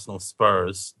 Arsenal,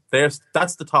 Spurs.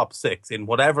 That's the top 6 in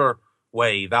whatever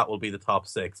way, that will be the top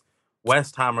 6.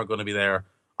 West Ham are going to be there.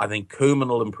 I think Koeman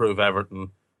will improve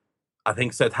Everton. I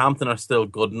think Southampton are still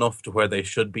good enough to where they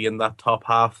should be in that top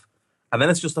half. And then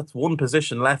it's just that's one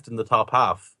position left in the top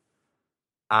half.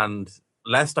 And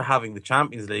Leicester having the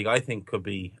Champions League, I think, could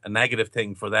be a negative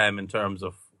thing for them in terms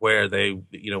of where they,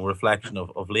 reflection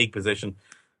of league position.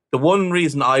 The one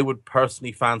reason I would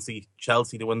personally fancy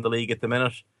Chelsea to win the league at the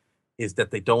minute is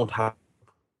that they don't have,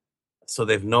 so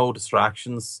they've no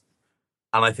distractions.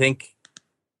 And I think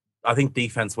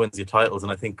defense wins you titles,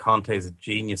 and I think Conte is a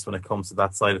genius when it comes to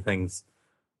that side of things.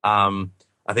 I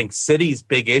think City's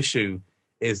big issue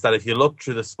is that if you look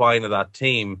through the spine of that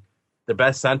team, the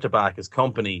best centre-back is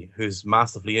Kompany, who's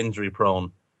massively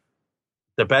injury-prone.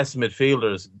 The best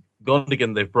midfielders,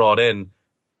 Gundogan, they've brought in.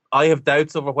 I have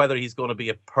doubts over whether he's going to be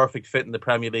a perfect fit in the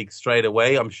Premier League straight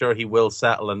away. I'm sure he will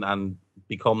settle and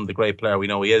become the great player we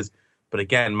know he is. But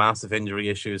again, massive injury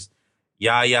issues.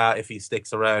 Yeah, if he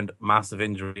sticks around, massive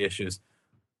injury issues.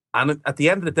 And at the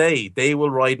end of the day, they will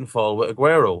ride and fall with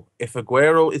Aguero. If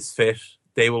Aguero is fit,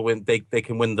 they will win. They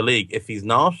can win the league. If he's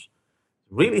not,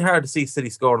 really hard to see City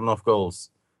score enough goals.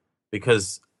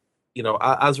 Because,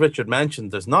 as Richard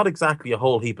mentioned, there's not exactly a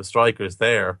whole heap of strikers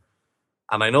there.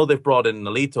 And I know they've brought in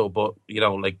Nolito, but,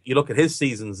 you look at his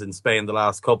seasons in Spain, the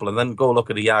last couple, and then go look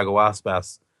at Iago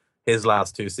Aspas, his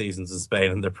last 2 seasons in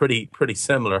Spain, and they're pretty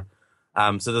similar.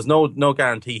 So there's no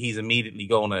guarantee he's immediately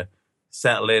going to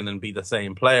settle in and be the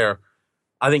same player.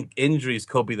 I think injuries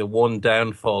could be the one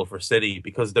downfall for City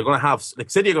because they're going to have,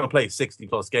 City are going to play 60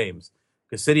 plus games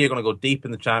because City are going to go deep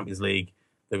in the Champions League.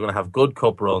 They're going to have good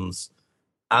cup runs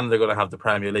and they're going to have the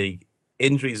Premier League.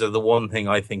 Injuries are the one thing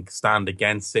I think stand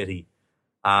against City,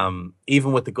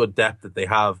 even with the good depth that they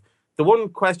have. The one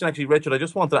question, actually, Richard, I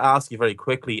just wanted to ask you very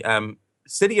quickly.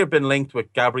 City have been linked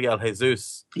with Gabriel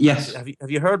Jesus. Yes.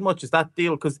 Have you heard much? Is that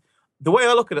deal? Because the way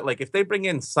I look at it, if they bring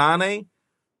in Sané,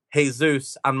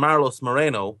 Jesus, and Marlos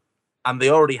Moreno, and they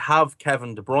already have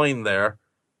Kevin De Bruyne there,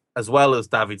 as well as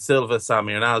David Silva,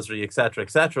 Samir Nasri, etc.,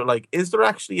 is there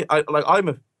actually? I'm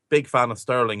a big fan of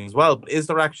Sterling as well, but is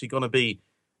there actually going to be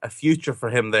a future for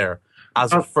him there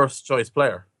as a first choice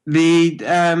player? The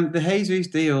Jesus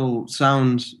deal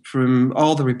sounds, from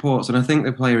all the reports, and I think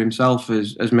the player himself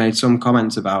has made some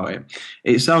comments about it,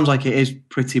 it sounds like it is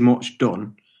pretty much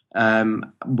done,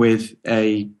 with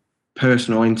a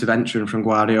personal intervention from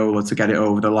Guardiola to get it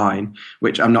over the line,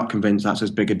 which I'm not convinced that's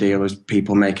as big a deal as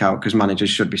people make out, because managers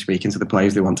should be speaking to the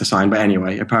players they want to sign. But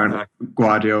anyway, apparently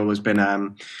Guardiola's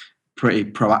been pretty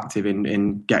proactive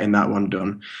in getting that one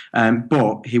done.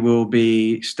 But he will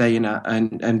be staying at,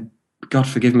 and God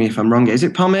forgive me if I'm wrong, is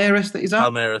it Palmeiras that he's at?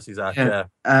 Palmeiras he's at, yeah.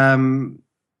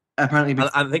 Apparently,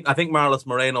 I think Marlos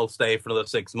Moreno will stay for another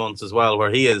 6 months as well,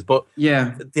 where he is. But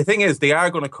yeah, the thing is, they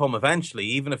are going to come eventually,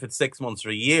 even if it's 6 months or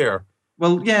a year.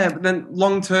 Well, yeah, but then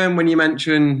long term, when you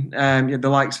mention the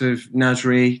likes of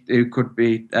Nasri, who could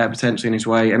be potentially in his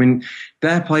way, I mean,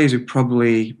 they're players who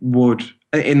probably would,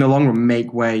 in the long run,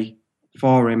 make way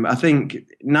for him. I think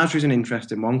Nasri's an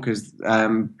interesting one because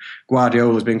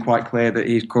Guardiola's been quite clear that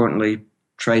he's currently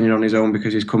training on his own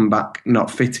because he's come back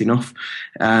not fit enough.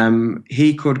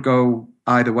 He could go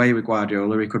either way with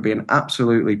Guardiola. He could be an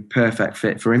absolutely perfect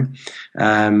fit for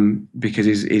him because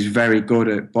he's very good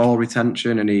at ball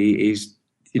retention and he's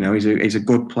a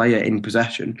good player in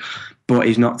possession, but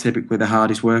he's not typically the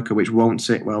hardest worker, which won't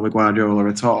sit well with Guardiola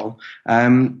at all.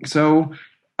 So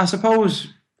I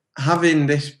suppose having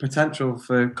this potential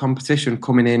for competition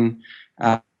coming in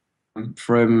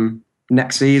from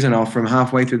next season or from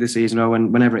halfway through the season or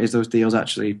whenever it is those deals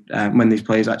actually, when these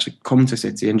players actually come to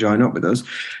City and join up with us,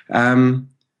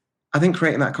 I think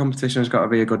creating that competition has got to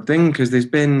be a good thing because there's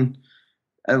been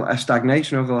a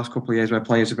stagnation over the last couple of years where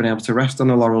players have been able to rest on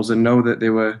the laurels and know that they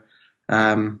were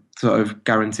sort of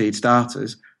guaranteed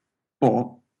starters. But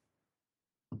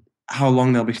how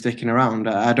long they'll be sticking around,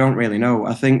 I don't really know.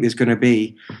 I think there's going to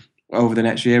be, over the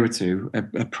next year or two,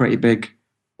 a pretty big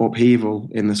upheaval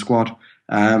in the squad.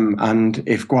 And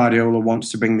if Guardiola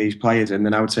wants to bring these players in,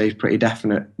 then I would say it's pretty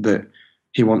definite that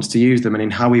he wants to use them and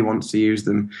in how he wants to use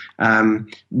them.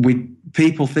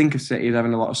 People think of City as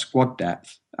having a lot of squad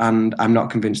depth, and I'm not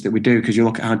convinced that we do because you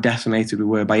look at how decimated we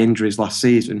were by injuries last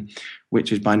season,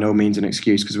 which is by no means an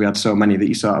excuse because we had so many that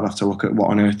you sort of have to look at what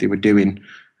on earth they were doing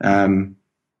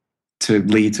to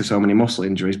lead to so many muscle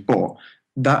injuries. But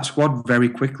that squad very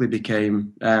quickly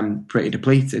became pretty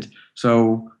depleted.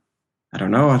 So I don't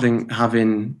know. I think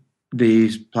having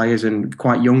these players and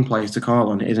quite young players to call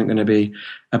on isn't going to be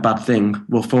a bad thing.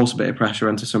 We'll force a bit of pressure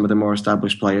onto some of the more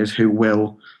established players who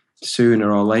will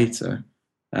sooner or later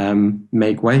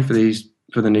make way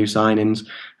for the new signings.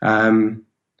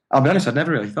 I'll be honest, I'd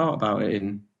never really thought about it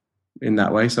in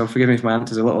that way. So forgive me if my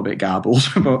answer's a little bit garbled,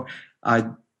 but I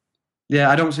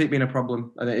don't see it being a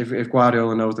problem. And if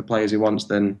Guardiola knows the players he wants,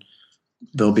 then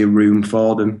there'll be room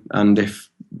for them. And if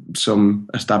some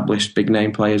established big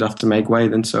name players have to make way,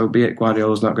 then so be it.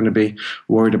 Guardiola's not going to be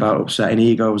worried about upsetting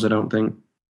egos, I don't think.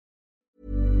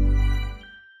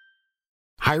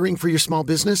 Hiring for your small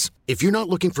business? If you're not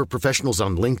looking for professionals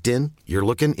on LinkedIn, you're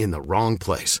looking in the wrong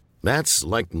place. That's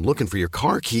like looking for your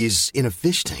car keys in a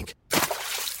fish tank.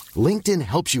 LinkedIn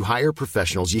helps you hire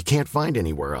professionals you can't find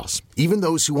anywhere else, even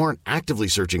those who aren't actively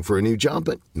searching for a new job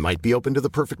but might be open to the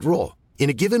perfect role. In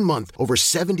a given month, over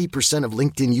 70% of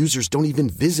LinkedIn users don't even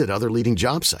visit other leading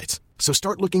job sites. So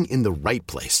start looking in the right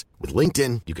place. With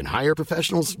LinkedIn, you can hire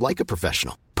professionals like a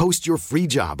professional. Post your free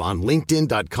job on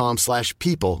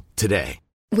linkedin.com/people today.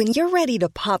 When you're ready to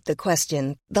pop the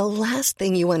question, the last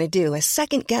thing you want to do is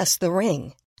second-guess the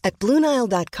ring. At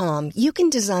BlueNile.com, you can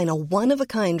design a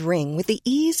one-of-a-kind ring with the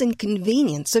ease and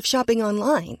convenience of shopping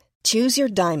online. Choose your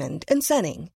diamond and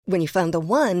setting. When you find the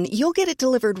one, you'll get it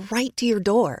delivered right to your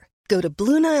door. Go to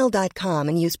BlueNile.com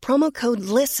and use promo code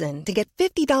LISTEN to get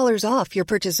 $50 off your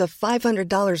purchase of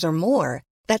 $500 or more.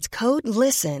 That's code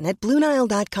LISTEN at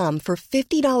BlueNile.com for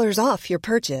 $50 off your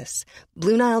purchase.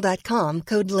 BlueNile.com,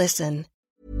 code LISTEN.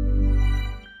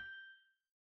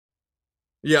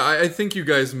 Yeah, I think you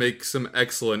guys make some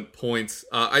excellent points.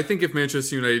 I think if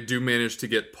Manchester United do manage to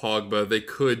get Pogba, they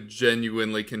could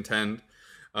genuinely contend.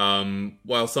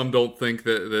 While some don't think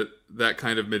that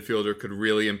kind of midfielder could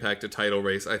really impact a title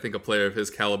race, I think a player of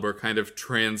his caliber kind of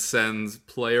transcends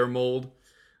player mold,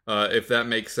 if that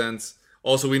makes sense.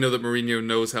 Also, we know that Mourinho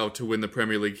knows how to win the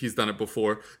Premier League. He's done it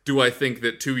before. Do I think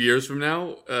that 2 years from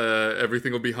now,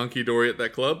 everything will be hunky-dory at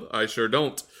that club? I sure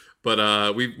don't.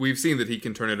 But we've seen that he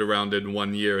can turn it around in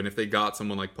 1 year, and if they got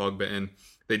someone like Pogba in,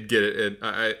 they'd get it.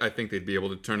 I think they'd be able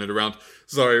to turn it around.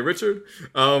 Sorry, Richard.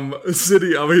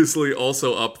 City obviously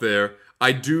also up there.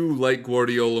 I do like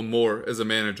Guardiola more as a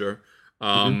manager,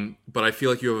 but I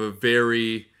feel like you have a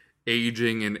very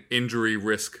aging and injury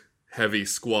risk heavy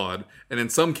squad, and in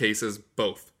some cases,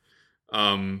 both.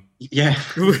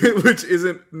 Which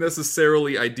isn't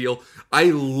necessarily ideal. I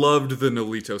loved the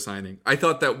Nolito signing. I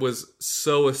thought that was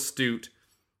so astute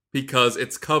because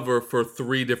it's cover for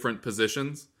 3 different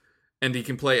positions, and he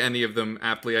can play any of them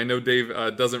aptly. I know Dave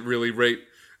doesn't really rate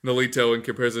Nolito and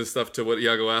compares his stuff to what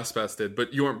Iago Aspas did,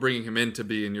 but you aren't bringing him in to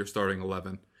be in your starting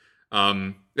 11.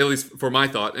 At least for my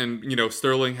thought. And,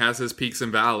 Sterling has his peaks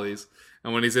and valleys,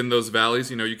 and when he's in those valleys,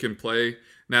 you can play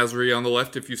Nasri on the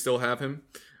left if you still have him.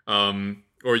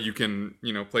 Or you can,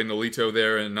 play Nolito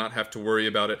there and not have to worry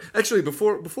about it. Actually,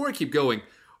 before I keep going,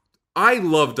 I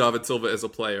love David Silva as a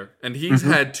player, and he's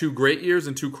had 2 great years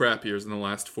and 2 crap years in the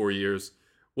last 4 years.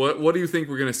 What do you think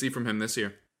we're going to see from him this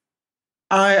year?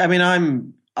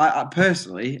 I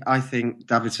personally, I think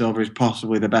David Silva is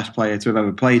possibly the best player to have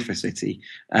ever played for City.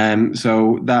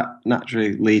 So that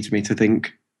naturally leads me to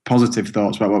think positive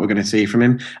thoughts about what we're going to see from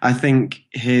him. I think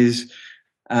his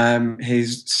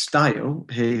style,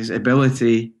 his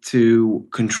ability to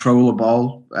control a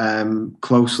ball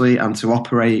closely and to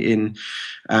operate in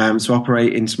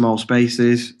small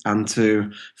spaces and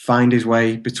to find his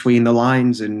way between the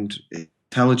lines, and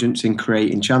intelligence in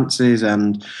creating chances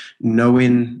and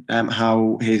knowing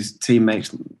how his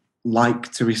teammates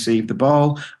like to receive the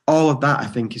ball. All of that, I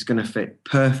think, is going to fit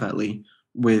perfectly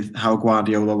with how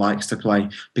Guardiola likes to play,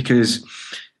 because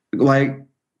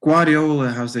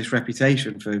Guardiola has this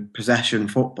reputation for possession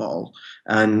football,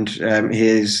 and he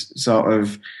is sort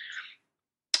of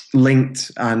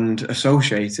linked and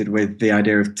associated with the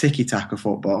idea of tiki-taka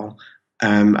football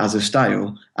as a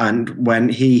style. And when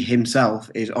he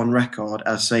himself is on record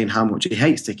as saying how much he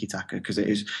hates tiki-taka because it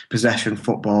is possession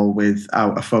football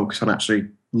without a focus on actually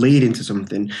leading to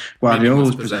something,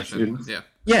 Guardiola's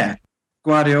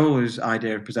Guardiola's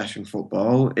idea of possession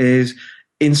football is,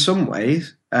 in some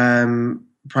ways,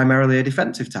 primarily a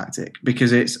defensive tactic,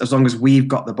 because it's as long as we've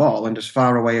got the ball and as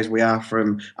far away as we are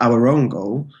from our own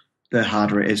goal, the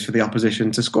harder it is for the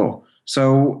opposition to score.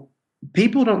 So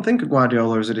people don't think of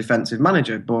Guardiola as a defensive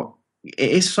manager, but it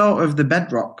is sort of the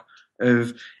bedrock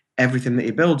of everything that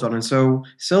he builds on. And so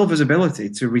Silva's ability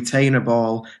to retain a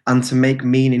ball and to make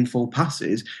meaningful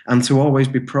passes and to always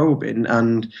be probing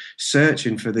and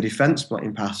searching for the defence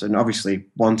splitting pass, and obviously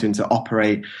wanting to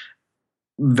operate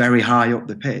very high up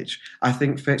the pitch, I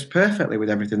think fits perfectly with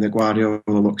everything that Guardiola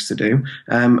looks to do.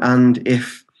 And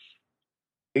if,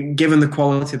 given the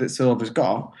quality that Silva's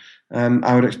got,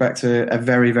 I would expect a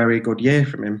very, very good year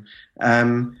from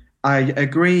him. I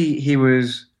agree he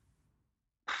was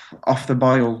off the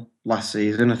boil last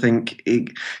season. I think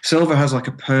Silva has like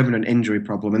a permanent injury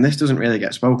problem, and this doesn't really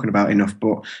get spoken about enough.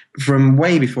 But from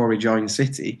way before he joined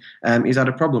City, he's had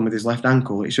a problem with his left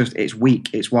ankle. It's weak.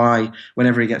 It's why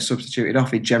whenever he gets substituted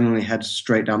off, he generally heads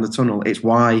straight down the tunnel. It's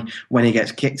why when he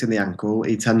gets kicked in the ankle,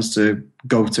 he tends to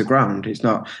go to ground. It's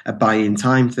not a buying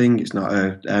time thing. It's not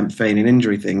a feigning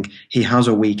injury thing. He has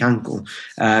a weak ankle,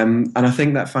 and I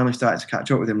think that finally started to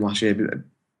catch up with him last year.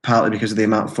 Partly because of the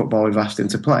amount of football we've asked him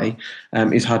to play,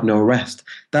 he's had no rest.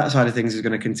 That side of things is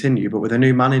going to continue, but with a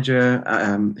new manager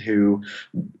who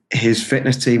his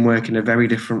fitness team work in a very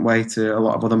different way to a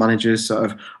lot of other managers, sort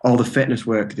of all the fitness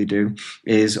work they do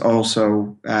is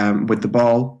also with the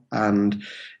ball, and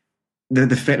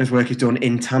the fitness work is done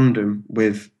in tandem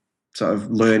with sort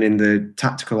of learning the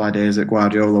tactical ideas that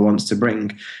Guardiola wants to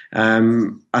bring.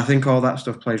 I think all that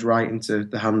stuff plays right into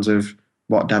the hands of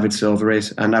what David Silva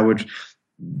is, and I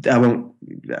don't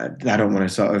want to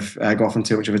sort of go off on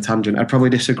too much of a tangent. I'd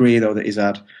probably disagree, though, that he's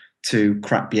had 2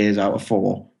 crap years out of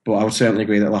 4, but I would certainly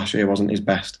agree that last year wasn't his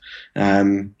best.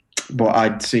 But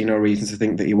I'd see no reason to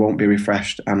think that he won't be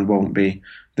refreshed and won't be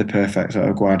the perfect sort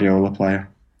of Guardiola player.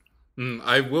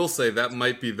 I will say that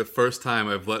might be the first time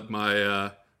I've let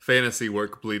my fantasy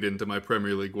work bleed into my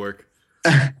Premier League work.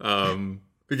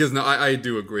 Because no, I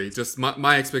do agree. Just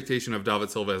my expectation of David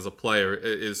Silva as a player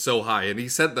is so high, and he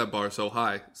set that bar so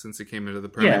high since he came into the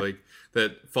Premier League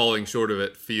that falling short of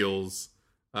it feels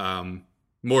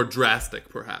more drastic,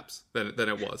 perhaps, than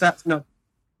it was.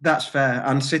 That's fair.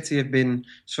 And City have been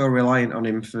so reliant on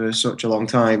him for such a long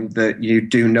time that you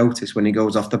do notice when he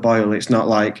goes off the boil. It's not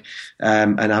like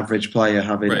an average player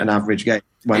having an average game.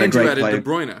 When and a great you added player, De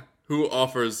Bruyne, who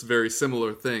offers very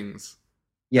similar things.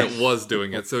 Yes. That was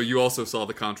doing it. So you also saw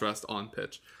the contrast on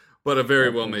pitch. But a very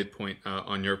well-made point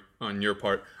on your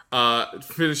part.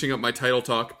 Finishing up my title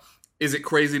talk, is it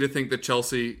crazy to think that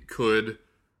Chelsea could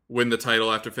win the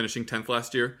title after finishing 10th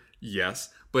last year? Yes.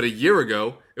 But a year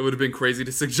ago, it would have been crazy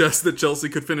to suggest that Chelsea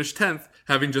could finish 10th,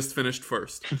 having just finished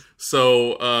first.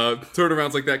 So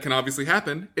turnarounds like that can obviously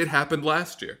happen. It happened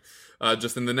last year,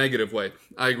 just in the negative way.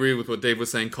 I agree with what Dave was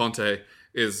saying. Conte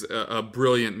is a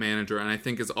brilliant manager, and I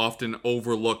think is often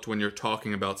overlooked when you're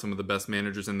talking about some of the best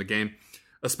managers in the game,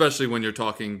 especially when you're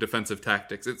talking defensive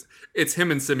tactics. It's him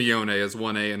and Simeone as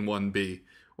 1A and 1B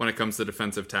when it comes to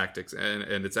defensive tactics,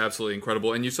 and it's absolutely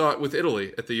incredible. And you saw it with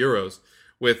Italy at the Euros,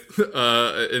 with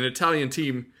an Italian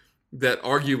team that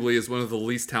arguably is one of the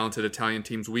least talented Italian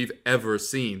teams we've ever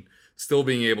seen, still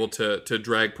being able to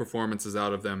drag performances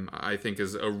out of them, I think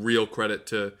is a real credit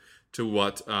to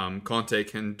what Conte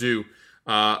can do.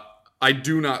 I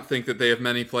do not think that they have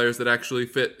many players that actually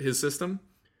fit his system,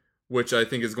 which I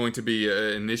think is going to be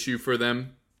an issue for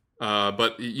them.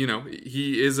 But, you know,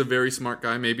 he is a very smart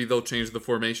guy. Maybe they'll change the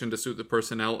formation to suit the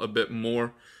personnel a bit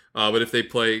more. But if they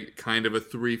play kind of a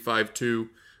 3-5-2,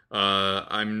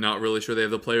 I'm not really sure they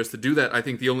have the players to do that. I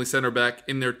think the only center back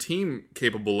in their team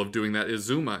capable of doing that is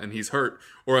Zuma, and he's hurt,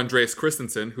 or Andreas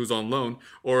Christensen, who's on loan,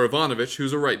 or Ivanovic,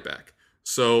 who's a right back.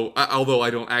 So, although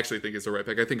I don't actually think it's a right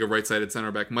back, I think a right-sided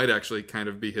center back might actually kind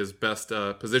of be his best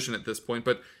position at this point.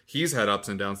 But he's had ups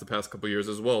and downs the past couple years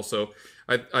as well. So,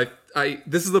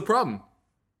 this is the problem: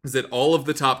 is that all of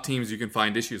the top teams you can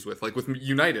find issues with, like with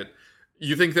United,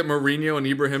 you think that Mourinho and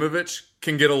Ibrahimovic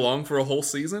can get along for a whole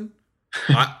season?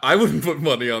 I wouldn't put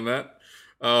money on that.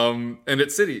 And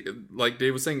at City, like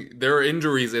Dave was saying, there are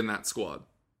injuries in that squad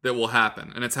that will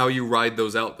happen, and it's how you ride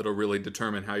those out that'll really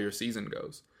determine how your season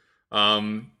goes.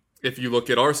 If you look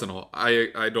at Arsenal,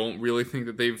 I don't really think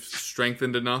that they've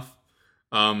strengthened enough.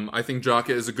 I think Xhaka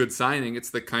is a good signing. It's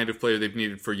the kind of player they've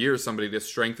needed for years, somebody to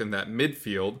strengthen that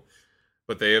midfield.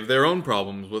 But they have their own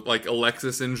problems with, like,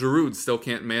 Alexis and Giroud still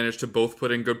can't manage to both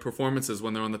put in good performances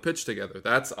when they're on the pitch together.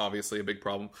 That's obviously a big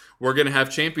problem. We're going to have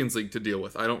Champions League to deal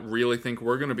with. I don't really think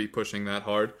we're going to be pushing that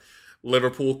hard.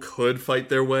 Liverpool could fight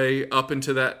their way up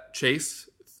into that chase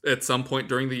at some point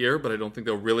during the year, but I don't think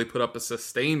they'll really put up a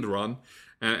sustained run.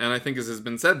 And I think, as has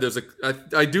been said,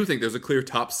 I do think there's a clear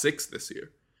top 6 this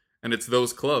year, and it's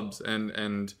those clubs.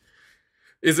 And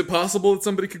is it possible that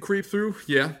somebody could creep through?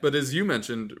 Yeah, but as you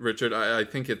mentioned, Richard, I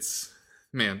think it's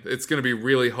going to be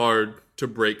really hard to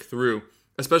break through,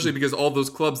 especially because all those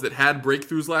clubs that had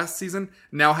breakthroughs last season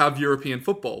now have European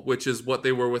football, which is what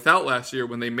they were without last year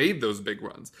when they made those big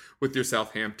runs with your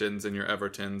Southamptons and your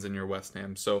Evertons and your West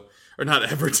Ham. So, or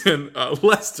not Everton,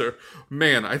 Leicester.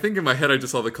 Man, I think in my head I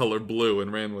just saw the color blue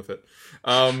and ran with it.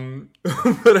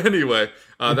 But anyway,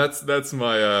 that's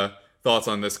my thoughts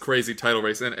on this crazy title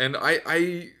race. And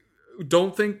I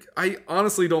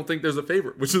honestly don't think there's a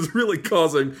favorite, which is really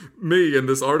causing me in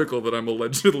this article that I'm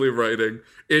allegedly writing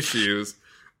issues.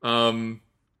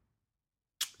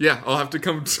 Yeah, I'll have to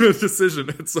come to a decision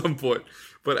at some point.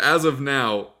 But as of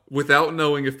now, without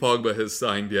knowing if Pogba has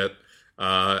signed yet,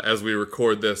 as we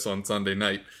record this on Sunday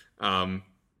night,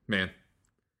 man,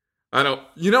 I don't.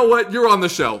 You know what? You're on the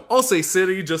show. I'll say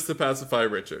City just to pacify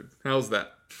Richard. How's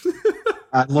that?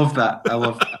 I love that. I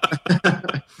love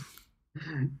that.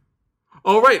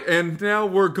 All right, and now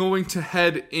we're going to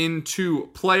head into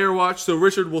Player Watch. So,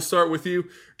 Richard, we'll start with you.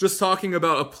 Just talking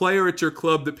about a player at your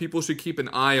club that people should keep an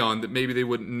eye on that maybe they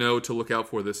wouldn't know to look out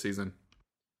for this season.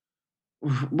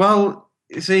 Well,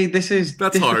 see, that's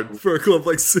difficult. Hard for a club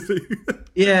like City.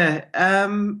 Yeah,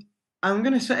 I'm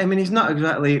going to say, I mean, he's not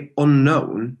exactly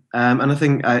unknown, and I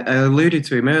think I alluded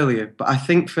to him earlier, but I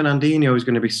think Fernandinho is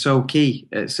going to be so key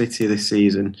at City this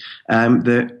season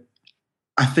that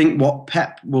I think what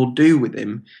Pep will do with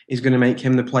him is going to make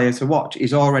him the player to watch.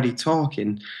 He's already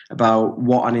talking about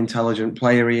what an intelligent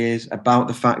player he is, about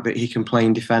the fact that he can play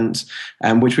in defence,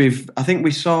 which I think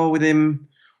we saw with him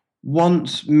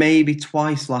once, maybe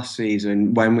twice last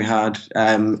season when we had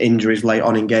injuries late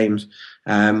on in games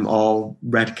or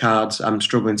red cards. I'm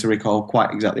struggling to recall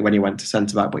quite exactly when he went to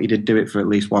centre-back, but he did do it for at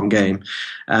least one game.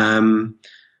 And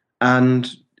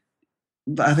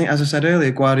I think, as I said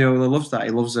earlier, Guardiola loves that. He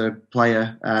loves a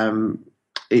player.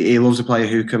 He loves a player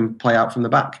who can play out from the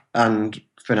back. And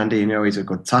Fernandinho is a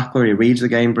good tackler. He reads the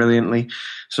game brilliantly.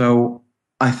 So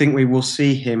I think we will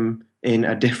see him in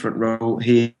a different role.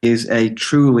 He is a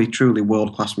truly, truly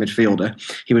world-class midfielder.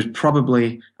 He was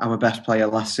probably our best player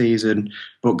last season,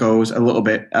 but goes a little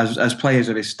bit, as players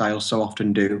of his style so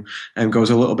often do, and goes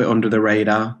a little bit under the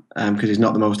radar because he's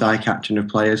not the most eye-catching of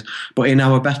players. But in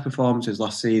our best performances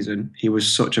last season, he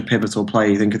was such a pivotal player.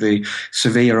 You think of the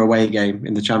Sevilla away game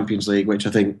in the Champions League, which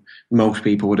I think most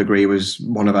people would agree was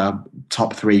one of our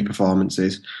top 3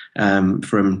 performances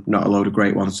from not a load of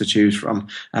great ones to choose from.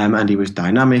 And he was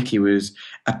dynamic. He was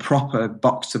a proper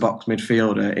box-to-box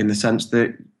midfielder in the sense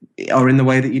that, or in the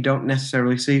way that you don't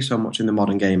necessarily see so much in the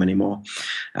modern game anymore.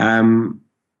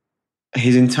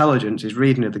 His intelligence, his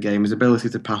reading of the game, his ability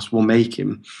to pass will make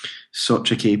him such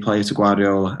a key player to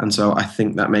Guardiola. And so I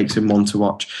think that makes him one to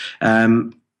watch.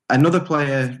 Another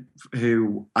player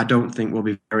who I don't think will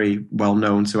be very well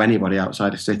known to anybody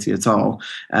outside of City at all,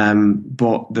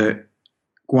 but that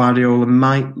Guardiola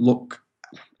might look,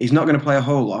 he's not going to play a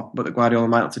whole lot, but that Guardiola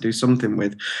might have to do something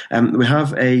with. We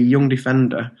have a young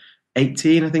defender,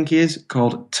 18 I think he is,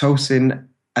 called Tosin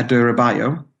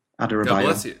Adarabioyo. God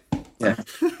bless you.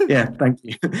 Yeah, thank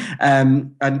you.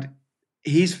 And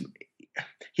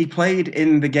he played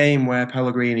in the game where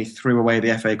Pellegrini threw away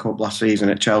the FA Cup last season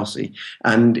at Chelsea,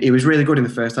 and he was really good in the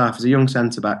first half as a young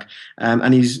centre-back.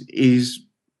 And he's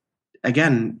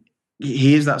again,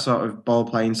 he is that sort of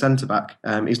ball-playing centre-back.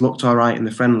 He's looked all right in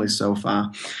the friendlies so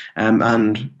far,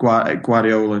 and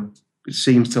Guardiola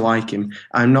seems to like him.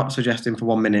 I'm not suggesting for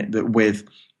 1 minute that with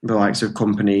the likes of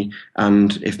Kompany,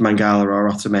 and if Mangala or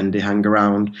Otamendi hang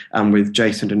around, and with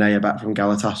Jason Denayer back from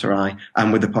Galatasaray,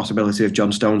 and with the possibility of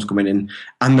John Stones coming in,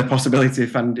 and the possibility of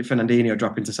Fernandinho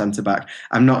dropping to centre-back,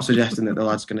 I'm not suggesting that the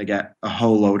lad's going to get a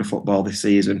whole load of football this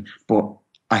season, but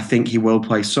I think he will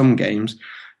play some games,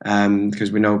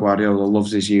 because we know Guardiola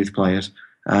loves his youth players,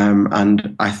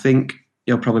 and I think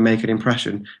he'll probably make an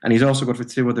impression. And he's also good for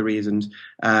 2 other reasons.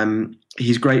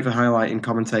 He's great for highlighting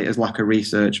commentators' lack of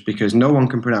research, because no one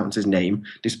can pronounce his name,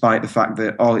 despite the fact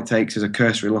that all it takes is a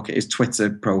cursory look at his Twitter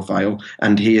profile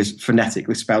and he has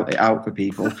phonetically spelt it out for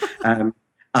people.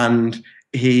 And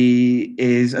he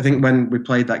is, I think when we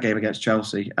played that game against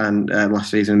Chelsea and last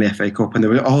season in the FA Cup, and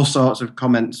there were all sorts of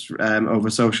comments over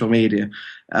social media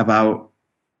about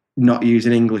not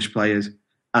using English players.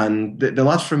 And the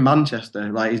lad's from Manchester,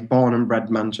 like he's born and bred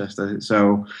Manchester.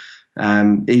 So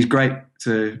he's great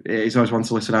he's always one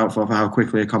to listen out for how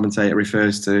quickly a commentator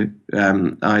refers to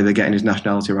either getting his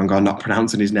nationality wrong or not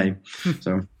pronouncing his name.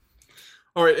 So.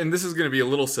 All right, and this is going to be a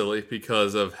little silly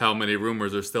because of how many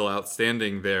rumors are still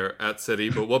outstanding there at City,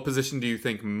 but what position do you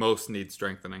think most needs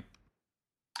strengthening?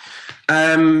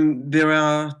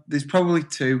 There's probably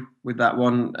 2 with that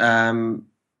one.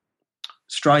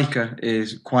 Striker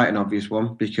is quite an obvious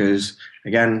one because,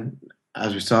 again,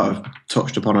 as we sort of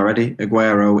touched upon already,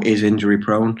 Aguero is injury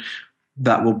prone.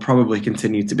 That will probably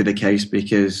continue to be the case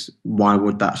because why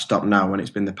would that stop now when it's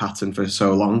been the pattern for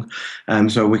so long?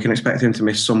 So we can expect him to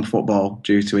miss some football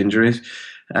due to injuries.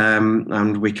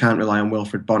 And we can't rely on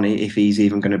Wilfried Bony if he's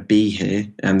even going to be here.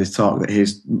 And there's talk that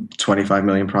his 25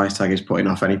 million price tag is putting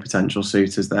off any potential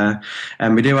suitors there.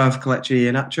 And we do have Kelechi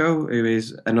Iheanacho, who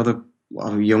is another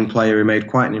young player who made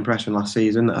quite an impression last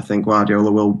season that I think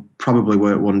Guardiola will probably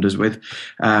work wonders with.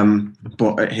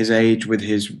 But at his age, with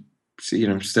his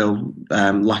still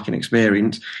lacking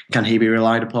experience. Can he be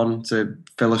relied upon to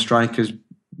fill a striker's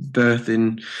berth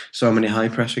in so many high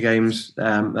pressure games?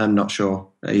 I'm not sure.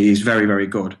 He's very, very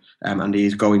good, and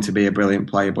he's going to be a brilliant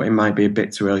player, but it might be a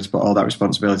bit too early to put all that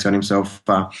responsibility on him so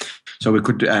far. So we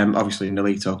could, obviously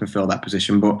Nolito can fill that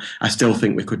position, but I still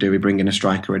think we could do with bringing a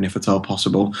striker in if at all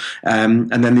possible. And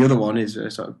then the other one is a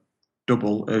sort of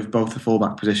double of both the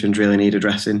fullback positions really need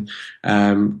addressing.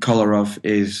 Kolarov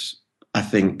is, I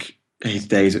think, his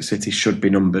days at City should be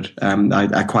numbered.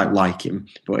 I quite like him,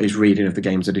 but his reading of the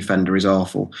game as a defender is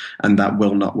awful, and that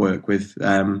will not work with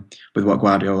what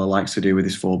Guardiola likes to do with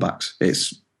his fullbacks.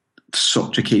 It's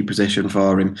such a key position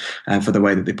for him, for the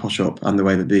way that they push up and the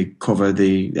way that they cover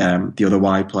the other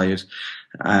wide players,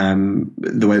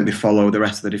 the way that they follow the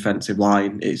rest of the defensive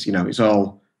line. It's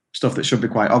all stuff that should be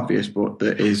quite obvious, but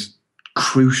that is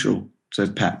crucial to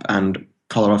Pep, and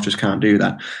Kolarov just can't do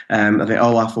that. I think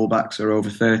all our fullbacks are over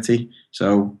 30,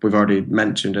 so we've already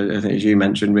mentioned, I think as you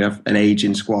mentioned, we have an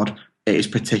ageing squad. It is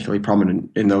particularly prominent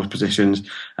in those positions.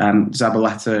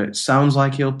 Zabaleta sounds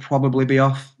like he'll probably be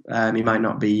off. He might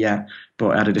not be yet,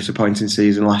 but had a disappointing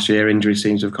season last year. Injury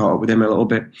seems to have caught up with him a little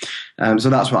bit. So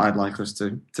that's what I'd like us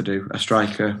to do, a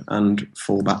striker and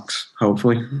fullbacks,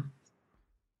 hopefully.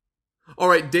 All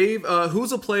right, Dave,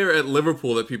 who's a player at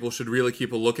Liverpool that people should really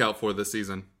keep a lookout for this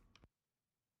season?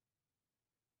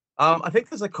 I think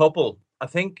there's a couple. I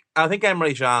think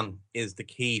Emre Can is the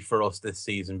key for us this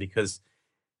season, because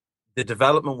the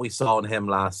development we saw in him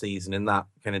last season in that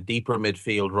kind of deeper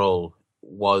midfield role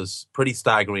was pretty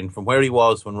staggering. From where he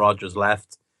was when Rodgers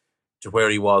left to where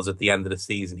he was at the end of the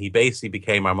season, he basically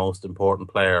became our most important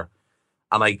player.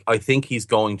 And I think he's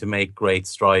going to make great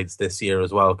strides this year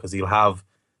as well, because he'll have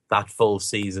that full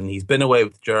season. He's been away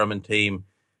with the German team.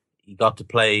 He got to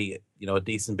play, a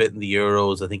decent bit in the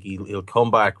Euros. I think he'll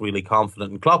come back really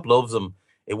confident. And Klopp loves him.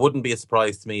 It wouldn't be a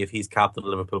surprise to me if he's captain of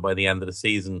Liverpool by the end of the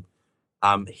season.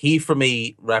 He, for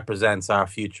me, represents our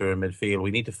future in midfield.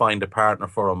 We need to find a partner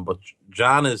for him. But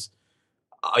Can is,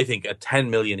 I think, at 10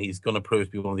 million, he's going to prove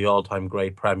to be one of the all-time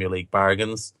great Premier League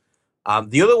bargains.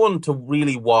 The other one to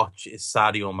really watch is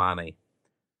Sadio Mane.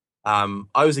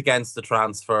 I was against the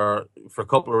transfer for a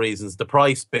couple of reasons. The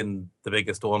price been the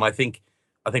biggest one. I think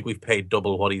we've paid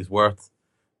double what he's worth.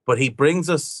 But he brings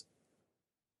us,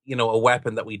 a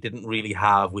weapon that we didn't really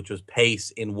have, which was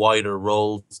pace in wider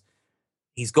roles.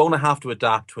 He's going to have to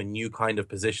adapt to a new kind of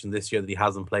position this year that he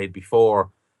hasn't played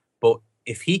before. But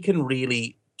if he can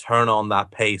really turn on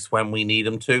that pace when we need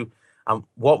him to, and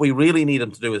what we really need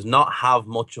him to do is not have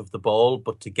much of the ball,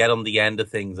 but to get on the end of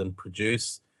things and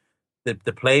produce. The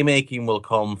playmaking will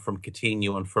come from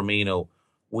Coutinho and Firmino.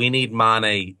 We need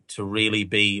Mane to really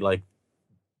be like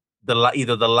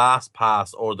either the last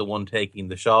pass or the one taking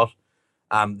the shot.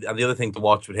 And the other thing to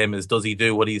watch with him is, does he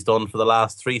do what he's done for the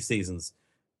last 3 seasons?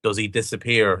 Does he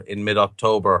disappear in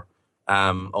mid-October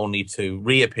only to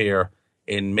reappear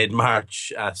in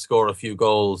mid-March, score a few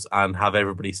goals and have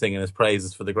everybody singing his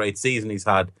praises for the great season he's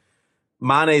had?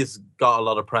 Mane's got a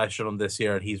lot of pressure on this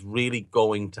year, and he's really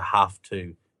going to have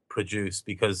to produce,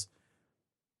 because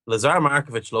Lazar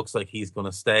Markovic looks like he's going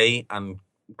to stay, and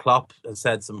Klopp has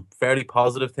said some fairly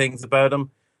positive things about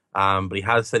him, but he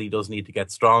has said he does need to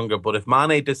get stronger. But if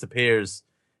Mane disappears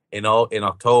in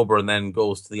October and then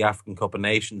goes to the African Cup of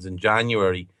Nations in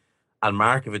January, and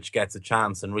Markovic gets a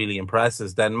chance and really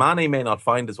impresses, then Mane may not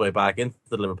find his way back into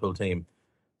the Liverpool team.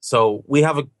 So we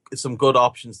have some good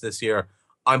options this year.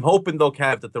 I'm hoping, though,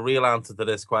 Kev, that the real answer to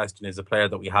this question is a player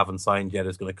that we haven't signed yet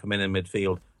is going to come in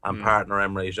midfield and partner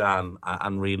Emre Can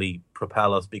and really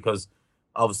propel us, because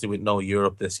obviously with no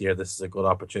Europe this year, this is a good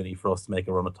opportunity for us to make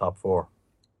a run at top 4.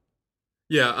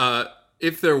 Yeah,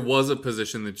 if there was a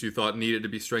position that you thought needed to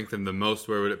be strengthened the most,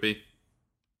 where would it be?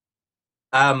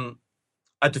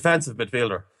 A defensive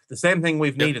midfielder. The same thing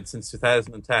we've needed since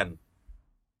 2010.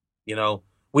 We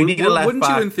need a left back. Wouldn't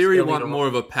you, in theory, want more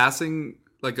of a passing,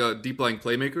 like a deep-lying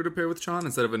playmaker to pair with Can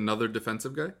instead of another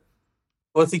defensive guy?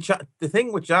 Well, see, the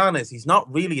thing with Can is he's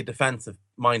not really a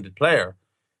defensive-minded player.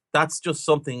 That's just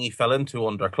something he fell into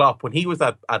under Klopp. When he was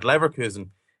at Leverkusen,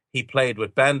 he played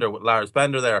with Lars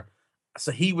Bender there.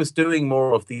 So he was doing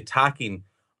more of the attacking.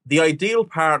 The ideal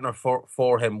partner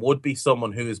for him would be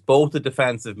someone who is both a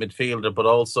defensive midfielder, but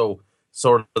also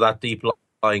sort of that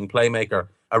deep-lying playmaker.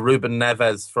 A Ruben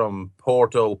Neves from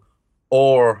Porto,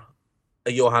 or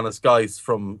a Johannes Geis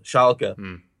from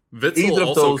Schalke. Witzel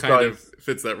also kind of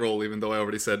fits that role, even though I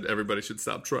already said everybody should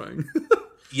stop trying.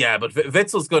 Yeah, but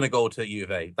Witzel's going to go to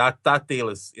Juve. That deal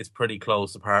is pretty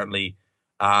close, apparently.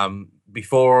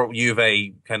 Before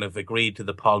Juve kind of agreed to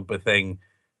the Pogba thing,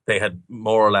 they had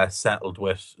more or less settled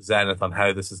with Zenit on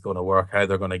how this is going to work, how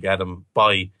they're going to get him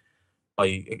by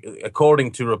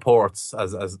according to reports,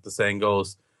 as the saying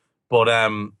goes. But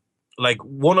like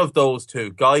one of those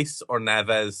two, Geis or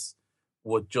Neves,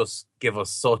 would just give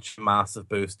us such a massive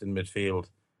boost in midfield.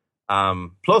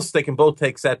 Plus, they can both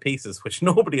take set pieces, which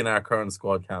nobody in our current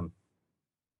squad can.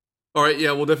 All right,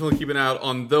 yeah, we'll definitely keep an eye out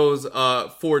on those.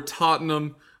 For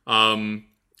Tottenham,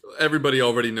 everybody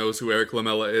already knows who Eric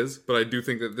Lamela is, but I do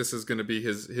think that this is going to be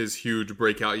his huge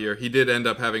breakout year. He did end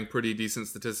up having pretty decent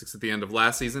statistics at the end of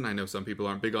last season. I know some people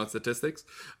aren't big on statistics,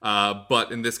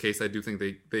 but in this case, I do think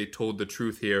they told the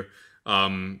truth here.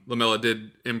 Lamela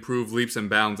did improve leaps and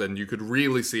bounds, and you could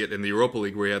really see it in the Europa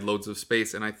League where he had loads of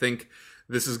space, and I think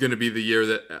this is going to be the year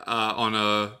that on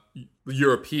a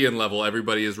European level,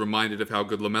 everybody is reminded of how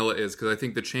good Lamela is, because I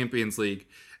think the Champions League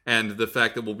and the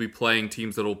fact that we'll be playing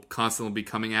teams that will constantly be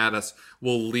coming at us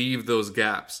will leave those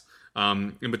gaps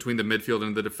in between the midfield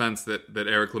and the defense that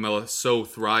Eric Lamela so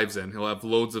thrives in. He'll have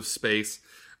loads of space,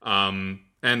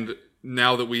 and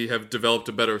now that we have developed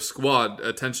a better squad,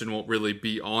 attention won't really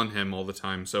be on him all the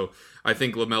time. So I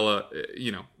think Lamela,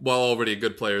 while already a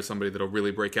good player, is somebody that'll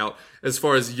really break out. As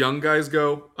far as young guys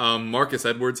go, Marcus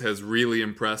Edwards has really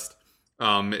impressed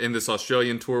in this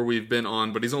Australian tour we've been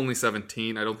on, but he's only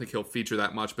 17. I don't think he'll feature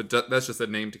that much, but that's just a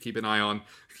name to keep an eye on,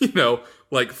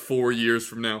 like 4 years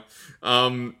from now.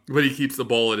 But he keeps the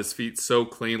ball at his feet so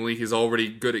cleanly. He's already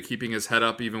good at keeping his head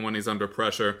up even when he's under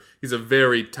pressure. He's a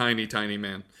very tiny, tiny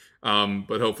man.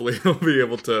 But hopefully he'll be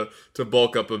able to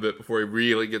bulk up a bit before he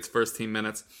really gets first team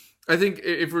minutes. I think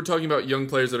if we're talking about young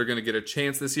players that are going to get a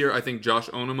chance this year, I think Josh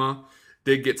Onuma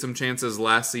did get some chances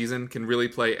last season, can really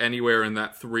play anywhere in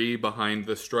that 3 behind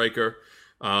the striker.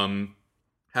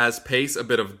 Has pace, a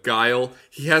bit of guile.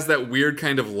 He has that weird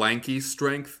kind of lanky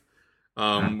strength,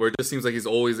 where it just seems like he's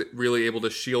always really able to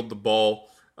shield the ball.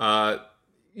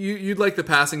 You'd like the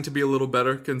passing to be a little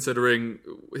better, considering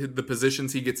the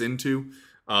positions he gets into.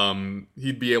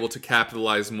 He'd be able to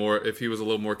capitalize more if he was a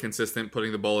little more consistent,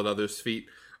 putting the ball at others' feet.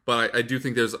 But I do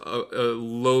think there's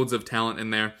loads of talent in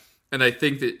there. And I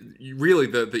think that really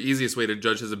the easiest way to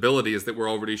judge his ability is that we're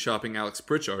already shopping Alex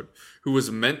Pritchard, who was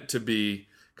meant to be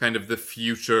kind of the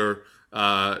future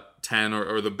 10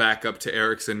 or the backup to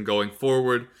Eriksen going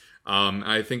forward.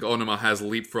 I think Onuma has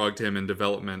leapfrogged him in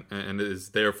development and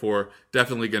is therefore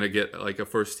definitely going to get like a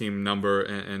first team number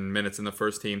and minutes in the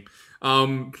first team.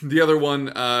 The other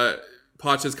one,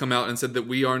 Poch has come out and said that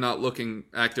we are not looking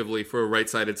actively for a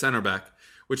right-sided center back,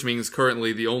 which means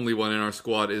currently the only one in our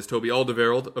squad is Toby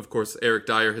Alderweireld. Of course, Eric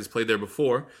Dyer has played there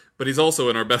before, but he's also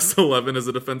in our best 11 as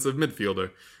a defensive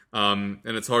midfielder. And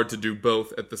it's hard to do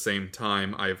both at the same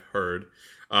time, I've heard.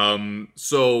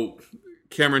 So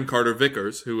Cameron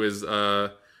Carter-Vickers, who is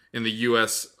in the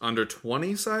U.S.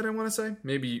 under-20 side, I want to say.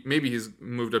 Maybe he's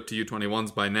moved up to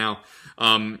U21s by now,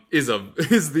 is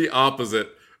the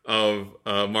opposite of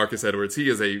Marcus Edwards. He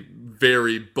is a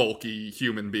very bulky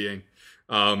human being.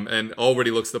 And already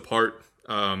looks the part.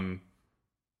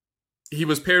 He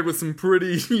was paired with some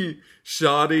pretty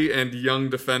shoddy and young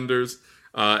defenders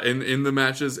in the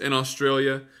matches in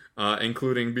Australia,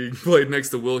 including being played next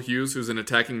to Will Hughes, who's an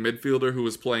attacking midfielder who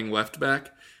was playing left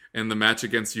back in the match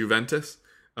against Juventus.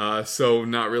 So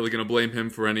not really going to blame him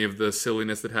for any of the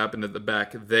silliness that happened at the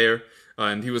back there.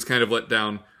 And he was kind of let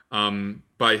down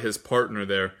by his partner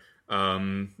there.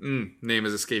 Name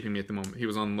is escaping me at the moment. He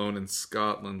was on loan in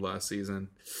Scotland last season.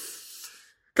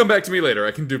 Come back to me later.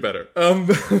 I can do better.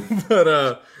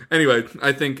 But anyway,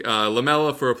 I think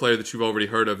Lamela, for a player that you've already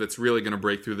heard of, that's really going to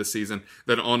break through this season.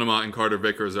 Then Onuma and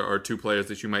Carter-Vickers are 2 players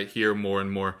that you might hear more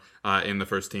and more in the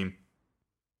first team.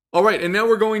 All right, and now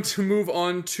we're going to move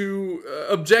on to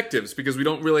objectives, because we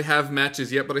don't really have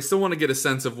matches yet, but I still want to get a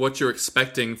sense of what you're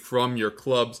expecting from your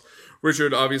clubs.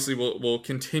 Richard, obviously, we'll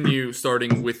continue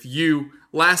starting with you.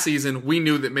 Last season, we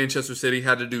knew that Manchester City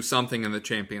had to do something in the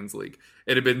Champions League.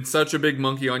 It had been such a big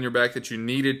monkey on your back that you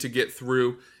needed to get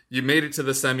through. You made it to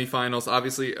the semifinals.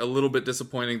 Obviously, a little bit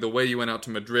disappointing the way you went out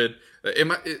to Madrid.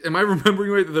 Am I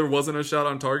remembering right that there wasn't a shot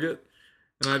on target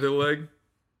in either leg?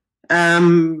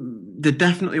 There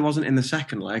definitely wasn't in the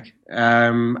second leg.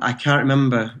 I can't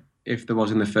remember if there was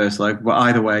in the first leg, but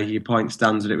either way, your point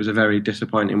stands that it was a very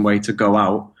disappointing way to go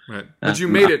out. Right. But you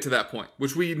made it to that point,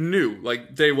 which we knew,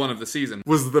 like day one of the season,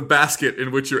 was the basket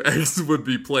in which your eggs would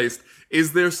be placed.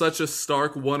 Is there such a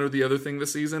stark one or the other thing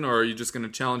this season, or are you just going to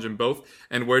challenge them both?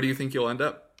 And where do you think you'll end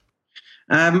up?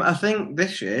 I think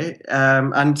this year,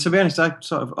 and to be honest, I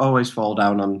sort of always fall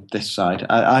down on this side.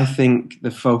 I think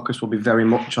the focus will be very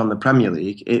much on the Premier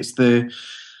League. It's to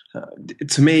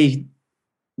me,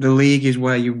 the league is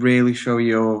where you really show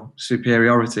your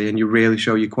superiority and you really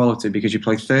show your quality because you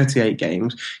play 38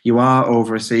 games. You are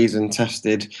over a season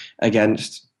tested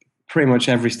against pretty much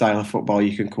every style of football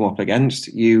you can come up against.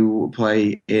 You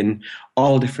play in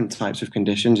all different types of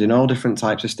conditions, in all different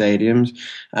types of stadiums.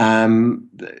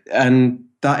 And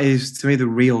that is, to me, the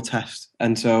real test.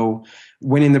 And so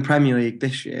winning the Premier League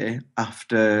this year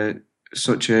after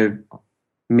such a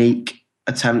meek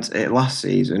attempt at it last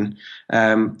season,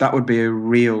 that would be a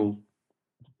real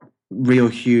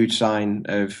huge sign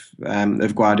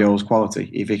of Guardiola's quality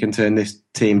if he can turn this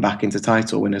team back into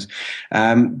title winners.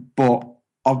 But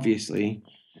obviously,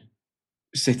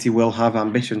 City will have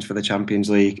ambitions for the Champions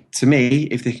League. To me,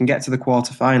 if they can get to the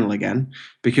quarter-final again,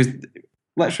 because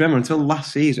let's remember, until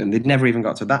last season, they'd never even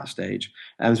got to that stage.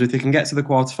 So if they can get to the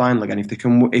quarter-final again,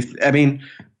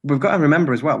 we've got to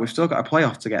remember as well, we've still got a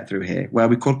playoff to get through here, where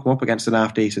we could come up against an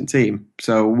half-decent team.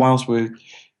 So whilst we're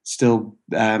still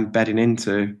bedding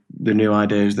into the new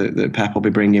ideas that Pep will be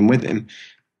bringing with him,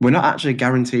 we're not actually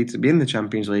guaranteed to be in the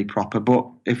Champions League proper. But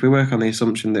if we work on the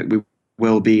assumption that we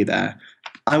will be there,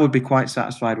 I would be quite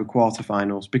satisfied with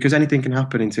quarterfinals, because anything can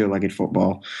happen in two-legged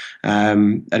football,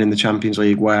 and in the Champions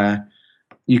League, where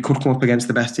you could come up against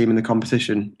the best team in the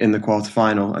competition in the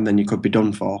quarterfinal and then you could be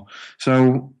done for.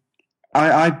 So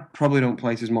I probably don't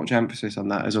place as much emphasis on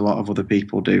that as a lot of other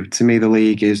people do. To me, the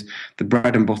league is the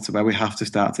bread and butter where we have to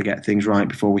start to get things right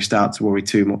before we start to worry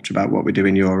too much about what we do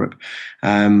in Europe.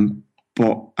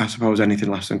 But I suppose anything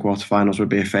less than quarterfinals would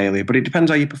be a failure. But it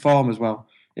depends how you perform as well.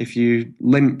 If you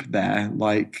limp there,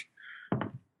 like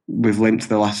we've limped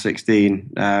the last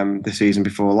 16 the season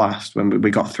before last, when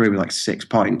we got through with like 6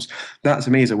 points, that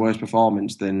to me is a worse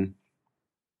performance than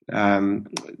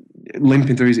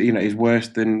limping through. Is worse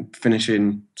than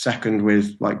finishing second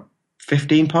with like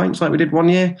 15 points like we did one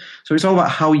year. So it's all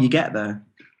about how you get there.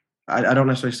 I don't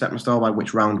necessarily set my stall by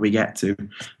which round we get to,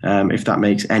 if that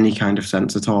makes any kind of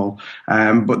sense at all.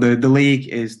 But the league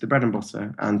is the bread and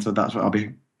butter, and so that's what I'll be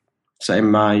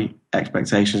setting my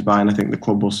expectations by, and I think the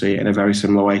club will see it in a very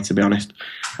similar way, to be honest.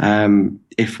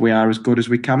 If we are as good as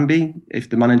we can be, if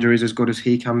the manager is as good as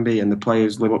he can be and the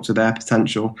players live up to their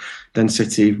potential, then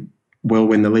City will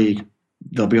win the league.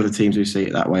 There'll be other teams who see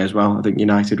it that way as well. I think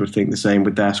United would think the same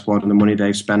with their squad and the money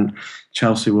they've spent.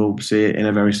 Chelsea will see it in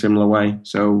a very similar way.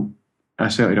 So I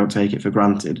certainly don't take it for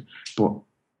granted. But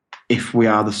if we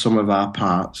are the sum of our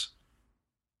parts,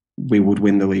 we would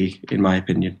win the league, in my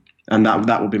opinion. And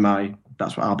that will be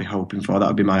that's what I'll be hoping for. That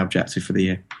would be my objective for the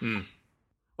year.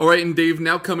 All right, and Dave,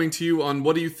 now coming to you on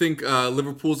what do you think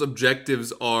Liverpool's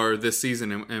objectives are this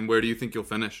season, and where do you think you'll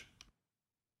finish?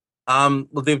 Well,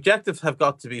 the objectives have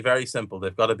got to be very simple.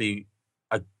 They've got to be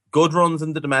good runs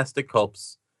in the domestic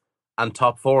cups and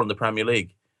top 4 in the Premier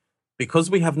League. Because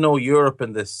we have no Europe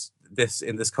in this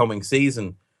coming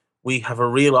season, we have a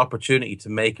real opportunity to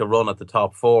make a run at the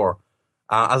top 4.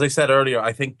 As I said earlier,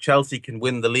 I think Chelsea can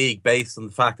win the league based on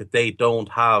the fact that they don't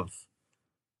have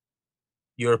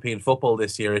European football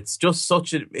this year. It's just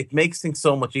it makes things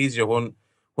so much easier. When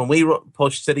we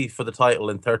pushed City for the title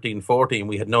in 13-14,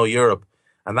 we had no Europe,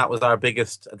 and that was our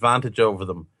biggest advantage over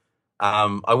them.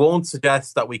 I won't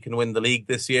suggest that we can win the league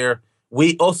this year.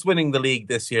 Us winning the league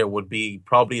this year would be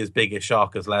probably as big a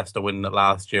shock as Leicester winning it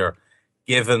last year,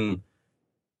 given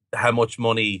how much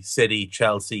money City,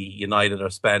 Chelsea, United are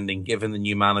spending, given the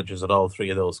new managers at all 3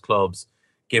 of those clubs,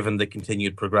 given the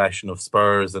continued progression of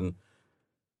Spurs and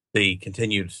the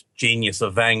continued genius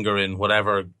of Wenger in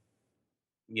whatever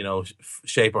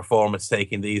shape or form it's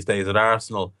taking these days at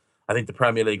Arsenal. I think the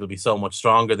Premier League will be so much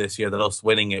stronger this year that us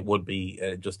winning it would be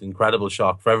just incredible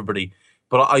shock for everybody.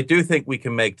 But I do think we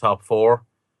can make top 4.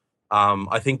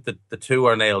 I think that the 2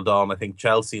 are nailed on. I think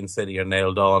Chelsea and City are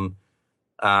nailed on.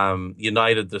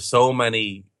 United, there's so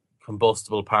many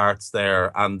combustible parts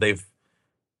there, and they've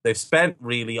spent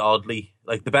really oddly.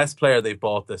 Like, the best player they've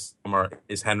bought this summer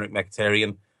is Henrik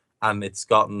Mkhitaryan, and it's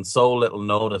gotten so little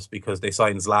notice because they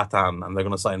signed Zlatan and they're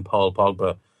going to sign Paul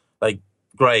Pogba. Like,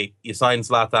 great, you sign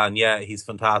Zlatan, yeah, he's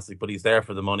fantastic, but he's there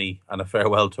for the money and a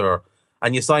farewell tour.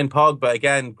 And you sign Pogba,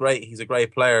 again, great, he's a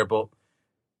great player, but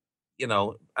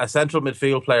a central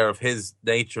midfield player of his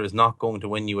nature is not going to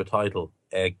win you a title.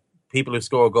 People who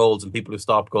score goals and people who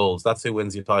stop goals, that's who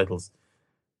wins you titles.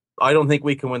 I don't think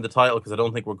we can win the title because I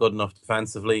don't think we're good enough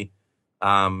defensively.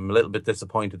 I'm a little bit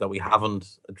disappointed that we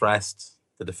haven't addressed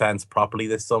the defence properly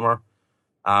this summer.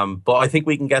 But I think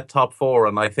we can get top 4,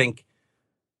 and I think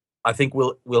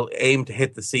we'll aim to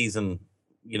hit the season,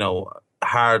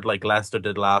 hard like Leicester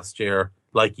did last year,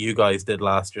 like you guys did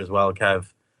last year as well,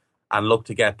 Kev, and look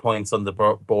to get points on the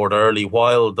board early,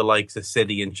 while the likes of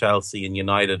City and Chelsea and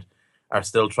United are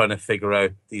still trying to figure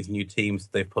out these new teams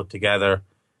that they've put together.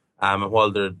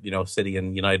 While they're, City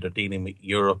and United are dealing with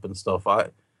Europe and stuff,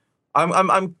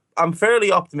 I'm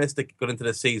fairly optimistic going into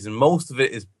the season. Most of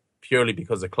it is purely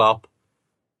because of Klopp,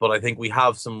 but I think we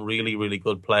have some really, really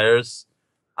good players.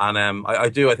 And I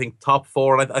think top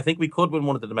four, and I think we could win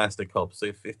one of the domestic cups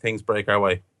if things break our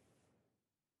way.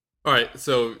 All right,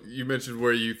 so you mentioned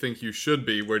where you think you should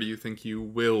be. Where do you think you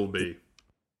will be?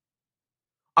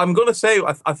 I'm going to say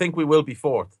I think we will be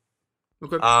fourth.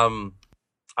 Okay.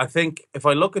 I think if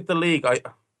I look at the league,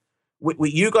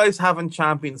 with you guys having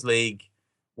Champions League,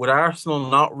 with Arsenal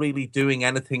not really doing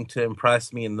anything to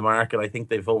impress me in the market, I think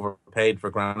they've overpaid for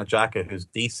Granit Xhaka, who's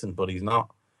decent, but he's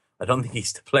not. I don't think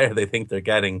he's the player they think they're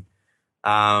getting.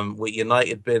 With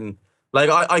United being like,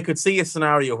 I could see a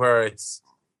scenario where it's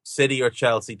City or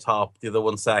Chelsea top, the other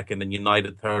one second, and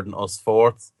United third, and us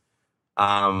fourth.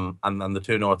 And then the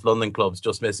two North London clubs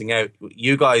just missing out.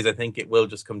 You guys, I think it will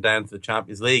just come down to the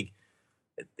Champions League.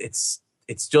 It's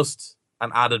just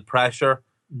an added pressure.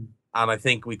 And I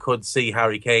think we could see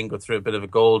Harry Kane go through a bit of a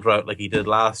goal drought like he did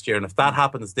last year. And if that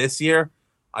happens this year,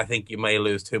 I think you may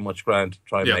lose too much ground to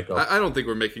try and make up. I don't think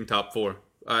we're making top four.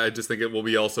 I just think it will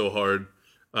be also hard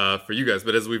for you guys.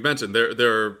 But as we've mentioned,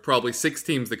 there are probably 6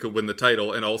 teams that could win the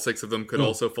title, and all 6 of them could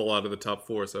also fall out of the top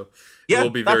 4. So it will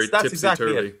be very tipsy-turvy.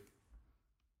 Exactly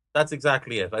That's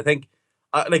exactly it. I think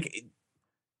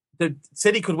the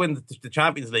City could win the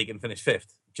Champions League and finish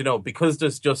 5th. Because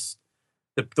there's just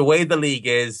the way the league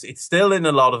is, it's still in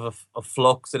a lot of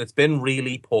flux, and it's been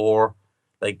really poor.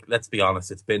 Like, let's be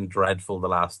honest, it's been dreadful the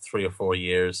last 3 or 4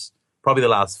 years, probably the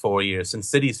last 4 years. Since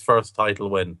City's first title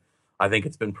win, I think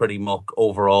it's been pretty muck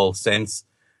overall since.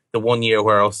 The 1 year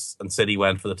where us and City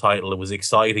went for the title, it was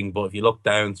exciting, but if you look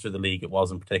down through the league, it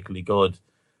wasn't particularly good.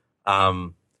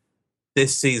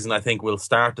 This season, I think we'll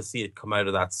start to see it come out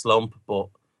of that slump, but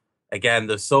again,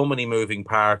 there's so many moving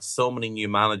parts, so many new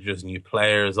managers, new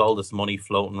players, all this money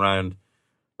floating around.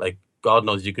 Like, God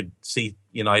knows, you could see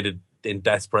United in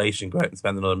desperation go out and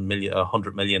spend another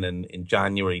 100 million in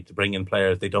January to bring in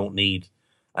players they don't need,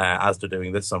 as they're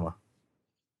doing this summer.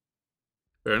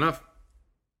 Fair enough.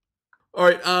 All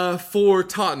right, for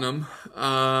Tottenham,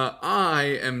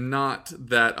 I am not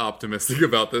that optimistic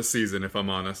about this season, if I'm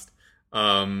honest.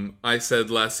 I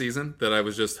said last season that I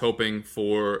was just hoping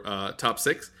for top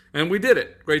 6, and we did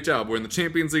it. Great job. We're in the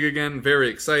Champions League again. Very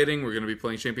exciting. We're going to be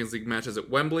playing Champions League matches at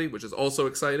Wembley, which is also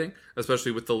exciting,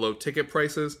 especially with the low ticket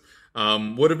prices.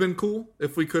 Would have been cool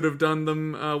if we could have done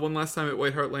them one last time at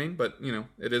White Hart Lane, but,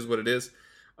 it is what it is.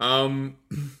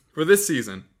 For this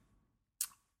season,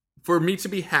 for me to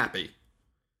be happy,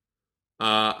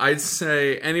 I'd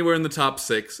say anywhere in the top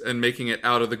 6 and making it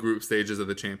out of the group stages of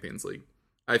the Champions League.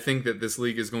 I think that this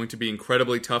league is going to be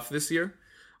incredibly tough this year.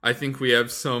 I think we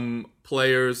have some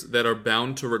players that are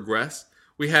bound to regress.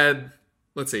 We had,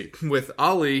 with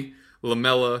Ali,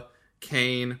 Lamela,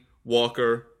 Kane,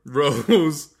 Walker,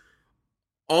 Rose,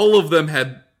 all of them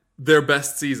had their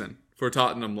best season for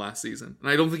Tottenham last season. And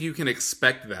I don't think you can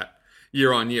expect that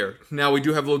year on year. Now, we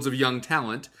do have loads of young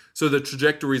talent, so the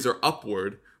trajectories are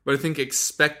upward. But I think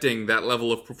expecting that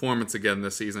level of performance again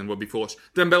this season would be foolish.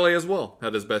 Dembele as well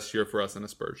had his best year for us in a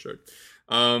Spurs shirt.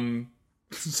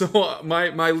 So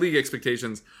my league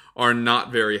expectations are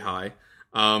not very high.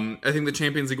 I think the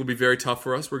Champions League will be very tough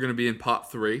for us. We're going to be in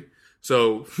pot 3.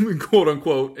 So, quote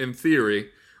unquote, in theory,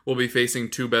 we'll be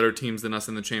facing 2 better teams than us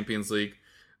in the Champions League.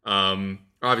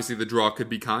 Obviously, the draw could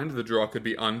be kind. The draw could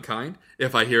be unkind.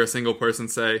 If I hear a single person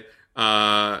say,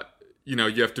 you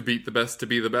have to beat the best to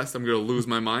be the best, I'm going to lose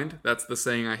my mind. That's the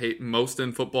saying I hate most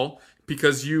in football,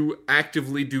 because you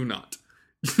actively do not.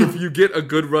 If you get a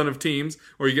good run of teams,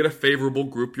 or you get a favorable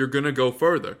group, you're going to go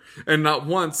further. And not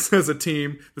once has a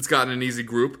team that's gotten an easy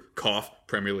group, cough,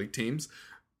 Premier League teams,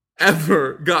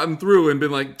 ever gotten through and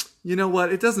been like, you know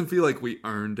what, it doesn't feel like we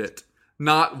earned it.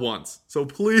 Not once. So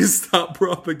please stop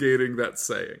propagating that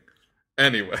saying.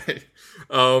 Anyway,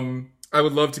 I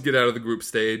would love to get out of the group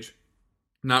stage.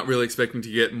 Not really expecting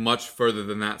to get much further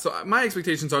than that. So my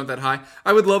expectations aren't that high.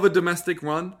 I would love a domestic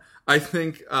run. I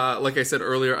think, like I said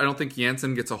earlier, I don't think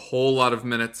Janssen gets a whole lot of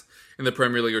minutes in the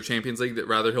Premier League or Champions League. That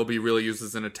rather he'll be really used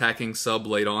as an attacking sub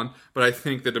late on. But I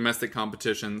think the domestic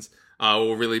competitions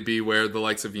will really be where the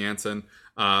likes of Janssen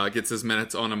gets his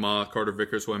minutes. Onama, Carter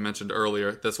Vickers, who I mentioned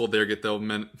earlier. They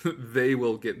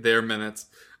will get their minutes.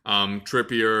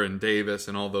 Trippier and Davis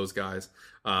and all those guys.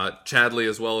 Chadley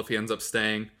as well if he ends up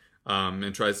staying.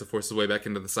 And tries to force his way back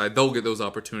into the side. They'll get those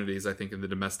opportunities, I think, in the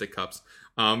domestic cups.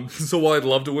 So while I'd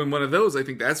love to win one of those, I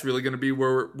think that's really going to be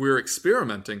where we're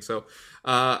experimenting. So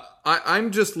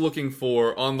I'm just looking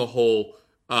for, on the whole,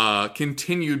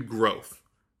 continued growth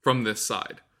from this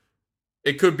side.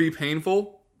 It could be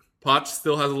painful. Poch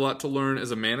still has a lot to learn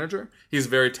as a manager. He's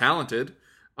very talented,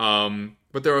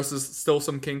 but there are still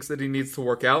some kinks that he needs to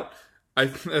work out.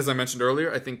 As I mentioned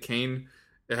earlier, I think Kane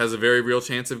has a very real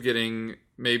chance of getting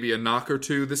maybe a knock or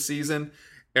two this season.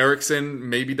 Eriksen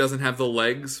maybe doesn't have the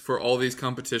legs for all these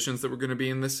competitions that we're going to be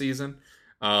in this season.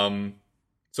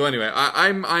 So anyway,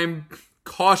 I'm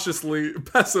cautiously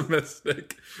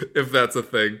pessimistic, if that's a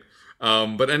thing.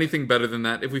 But anything better than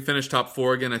that, if we finish top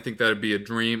 4 again, I think that would be a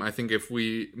dream. I think if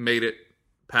we made it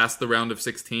past the round of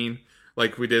 16,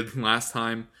 like we did last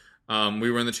time,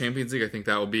 we were in the Champions League, I think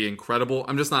that would be incredible.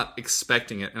 I'm just not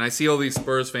expecting it. And I see all these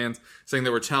Spurs fans saying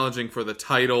that we're challenging for the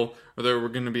title, or that we're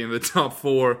going to be in the top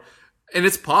 4. And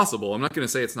it's possible. I'm not going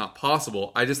to say it's not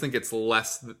possible. I just think it's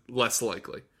less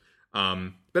likely.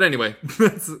 But anyway,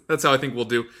 that's how I think we'll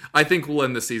do. I think we'll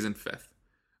end the season 5th.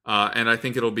 And I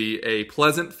think it'll be a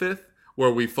pleasant 5th,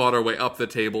 where we fought our way up the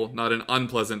table, not an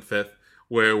unpleasant 5th,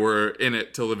 where we're in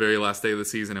it till the very last day of the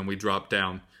season and we drop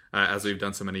down, as we've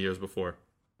done so many years before.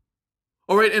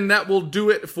 All right, and that will do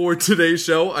it for today's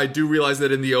show. I do realize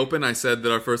that in the open, I said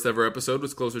that our first ever episode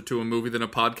was closer to a movie than a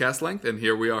podcast length, and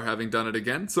here we are having done it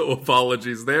again, so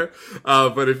apologies there.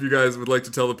 But if you guys would like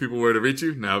to tell the people where to reach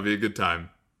you, now would be a good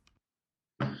time.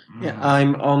 Yeah,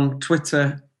 I'm on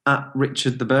Twitter at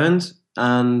Richard the Burns,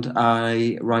 and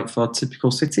I write for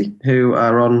Typical City, who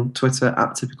are on Twitter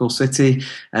at Typical City,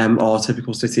 or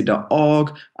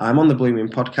typicalcity.org. I'm on the Blue Moon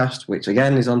Podcast, which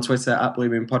again is on Twitter at Blue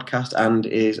Moon Podcast and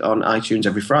is on iTunes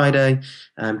every Friday,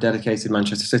 dedicated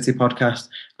Manchester City podcast.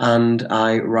 And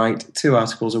I write 2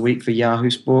 articles a week for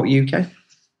Yahoo Sport UK.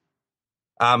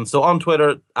 So on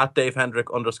Twitter at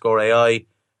DaveHendrick_AI,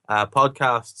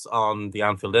 podcasts on the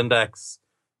Anfield Index,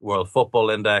 World Football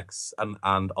Index,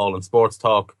 and All in Sports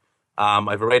Talk. I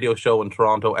have a radio show in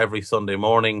Toronto every Sunday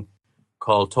morning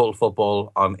called Total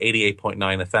Football on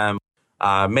 88.9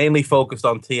 FM, mainly focused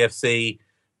on TFC,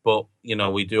 but,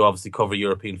 we do obviously cover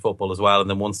European football as well. And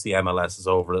then once the MLS is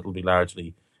over, it'll be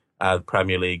largely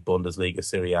Premier League, Bundesliga,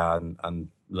 Serie A, and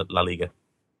La Liga.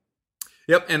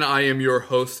 Yep, and I am your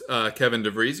host, Kevin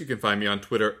DeVries. You can find me on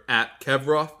Twitter at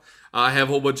Kevroth. I have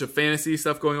a whole bunch of fantasy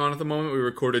stuff going on at the moment. We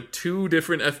recorded 2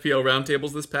 different FPL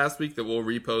roundtables this past week that we'll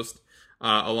repost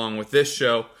along with this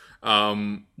show.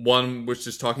 One which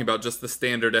is talking about just the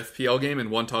standard FPL game, and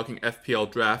one talking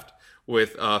FPL draft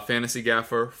with Fantasy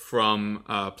Gaffer from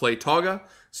Play Toga.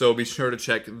 So be sure to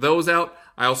check those out.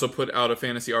 I also put out a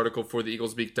fantasy article for the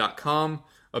eaglesbeak.com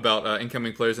about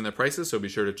incoming players and their prices, so be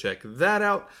sure to check that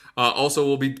out. Also,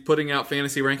 we'll be putting out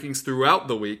fantasy rankings throughout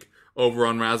the week over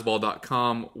on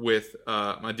Razzball.com with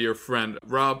my dear friend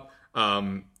Rob.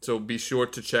 So be sure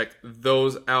to check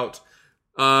those out.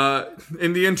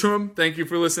 In the interim, thank you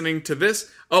for listening to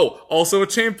this. Oh, also a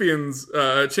championship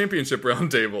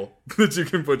roundtable that you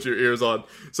can put your ears on.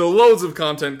 So loads of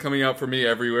content coming out for me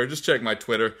everywhere. Just check my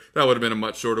Twitter. That would have been a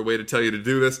much shorter way to tell you to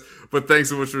do this. But thanks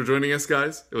so much for joining us,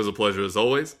 guys. It was a pleasure as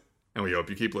always, and we hope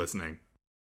you keep listening.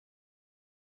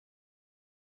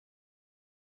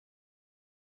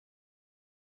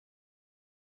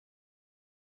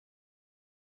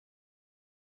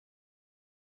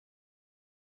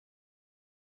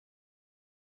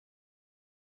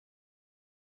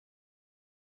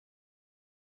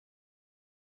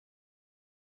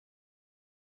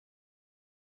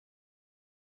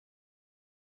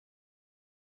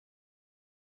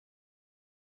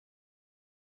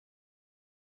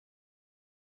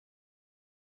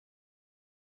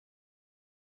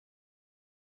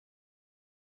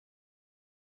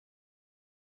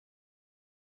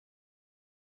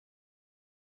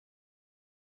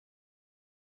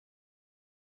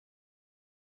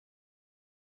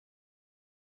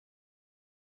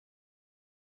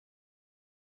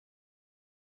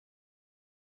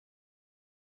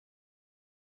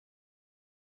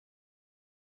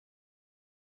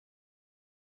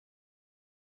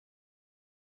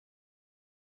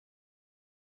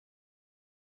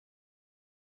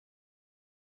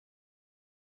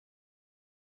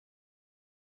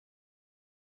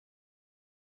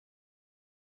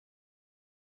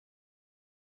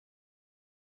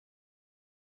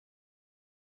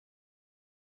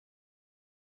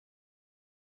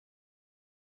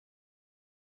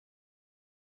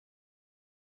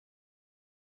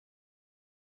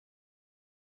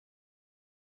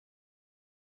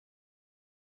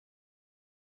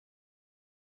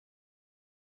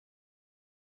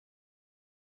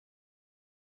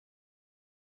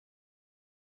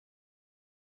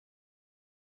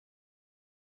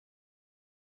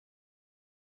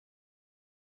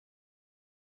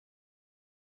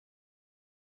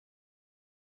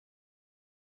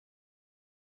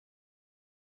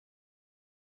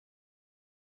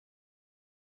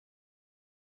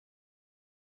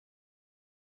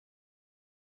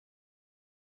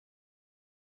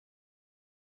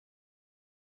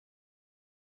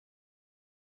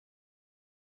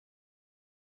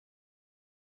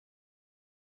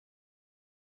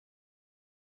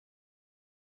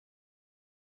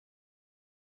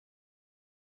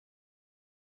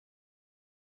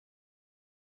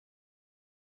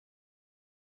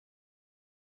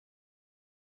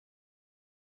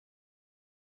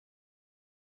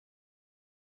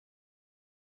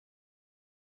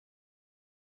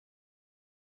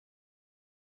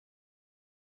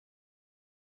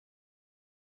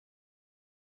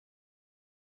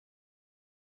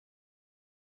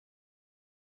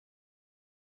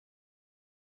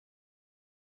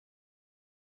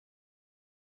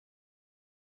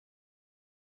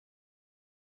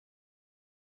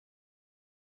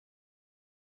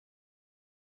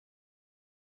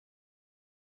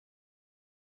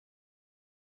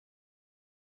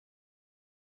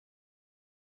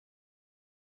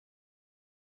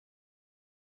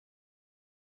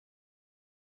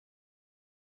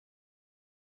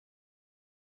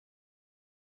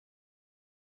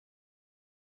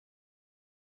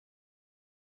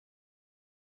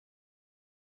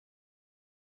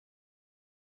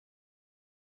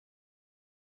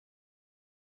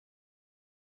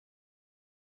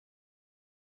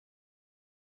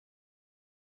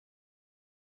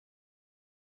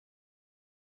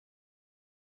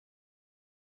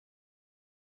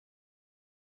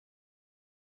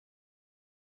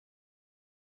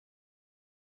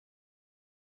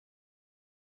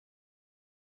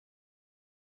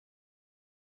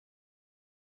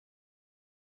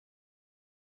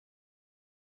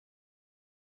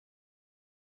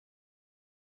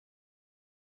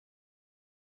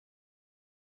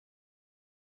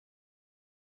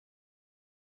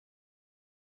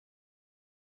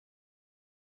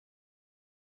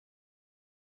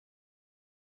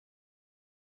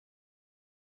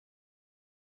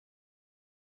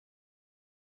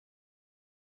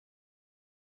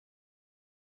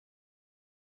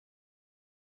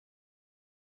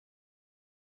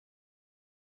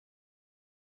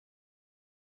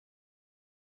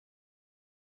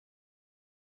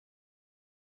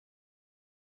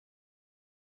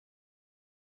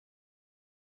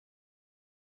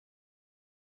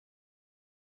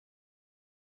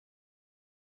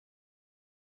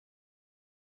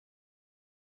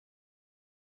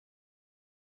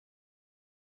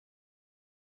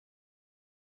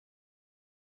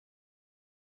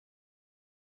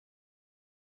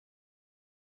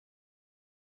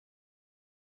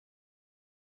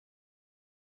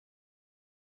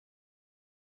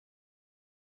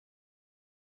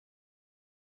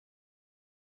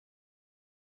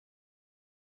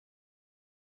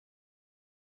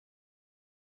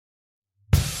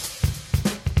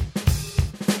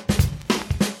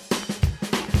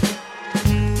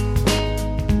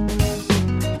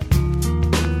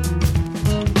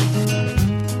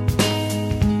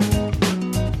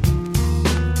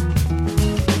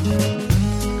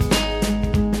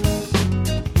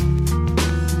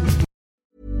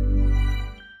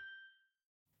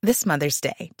 This Mother's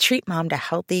Day, treat mom to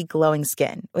healthy, glowing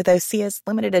skin with Osea's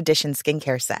limited edition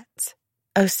skincare sets.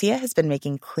 Osea has been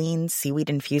making clean,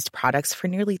 seaweed-infused products for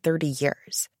nearly 30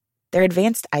 years. Their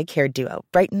advanced eye care duo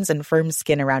brightens and firms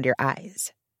skin around your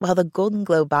eyes, while the Golden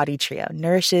Glow Body Trio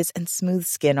nourishes and smooths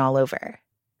skin all over.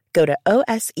 Go to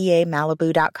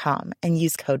OSEAMalibu.com and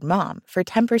use code MOM for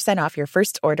 10% off your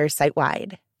first order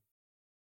site-wide.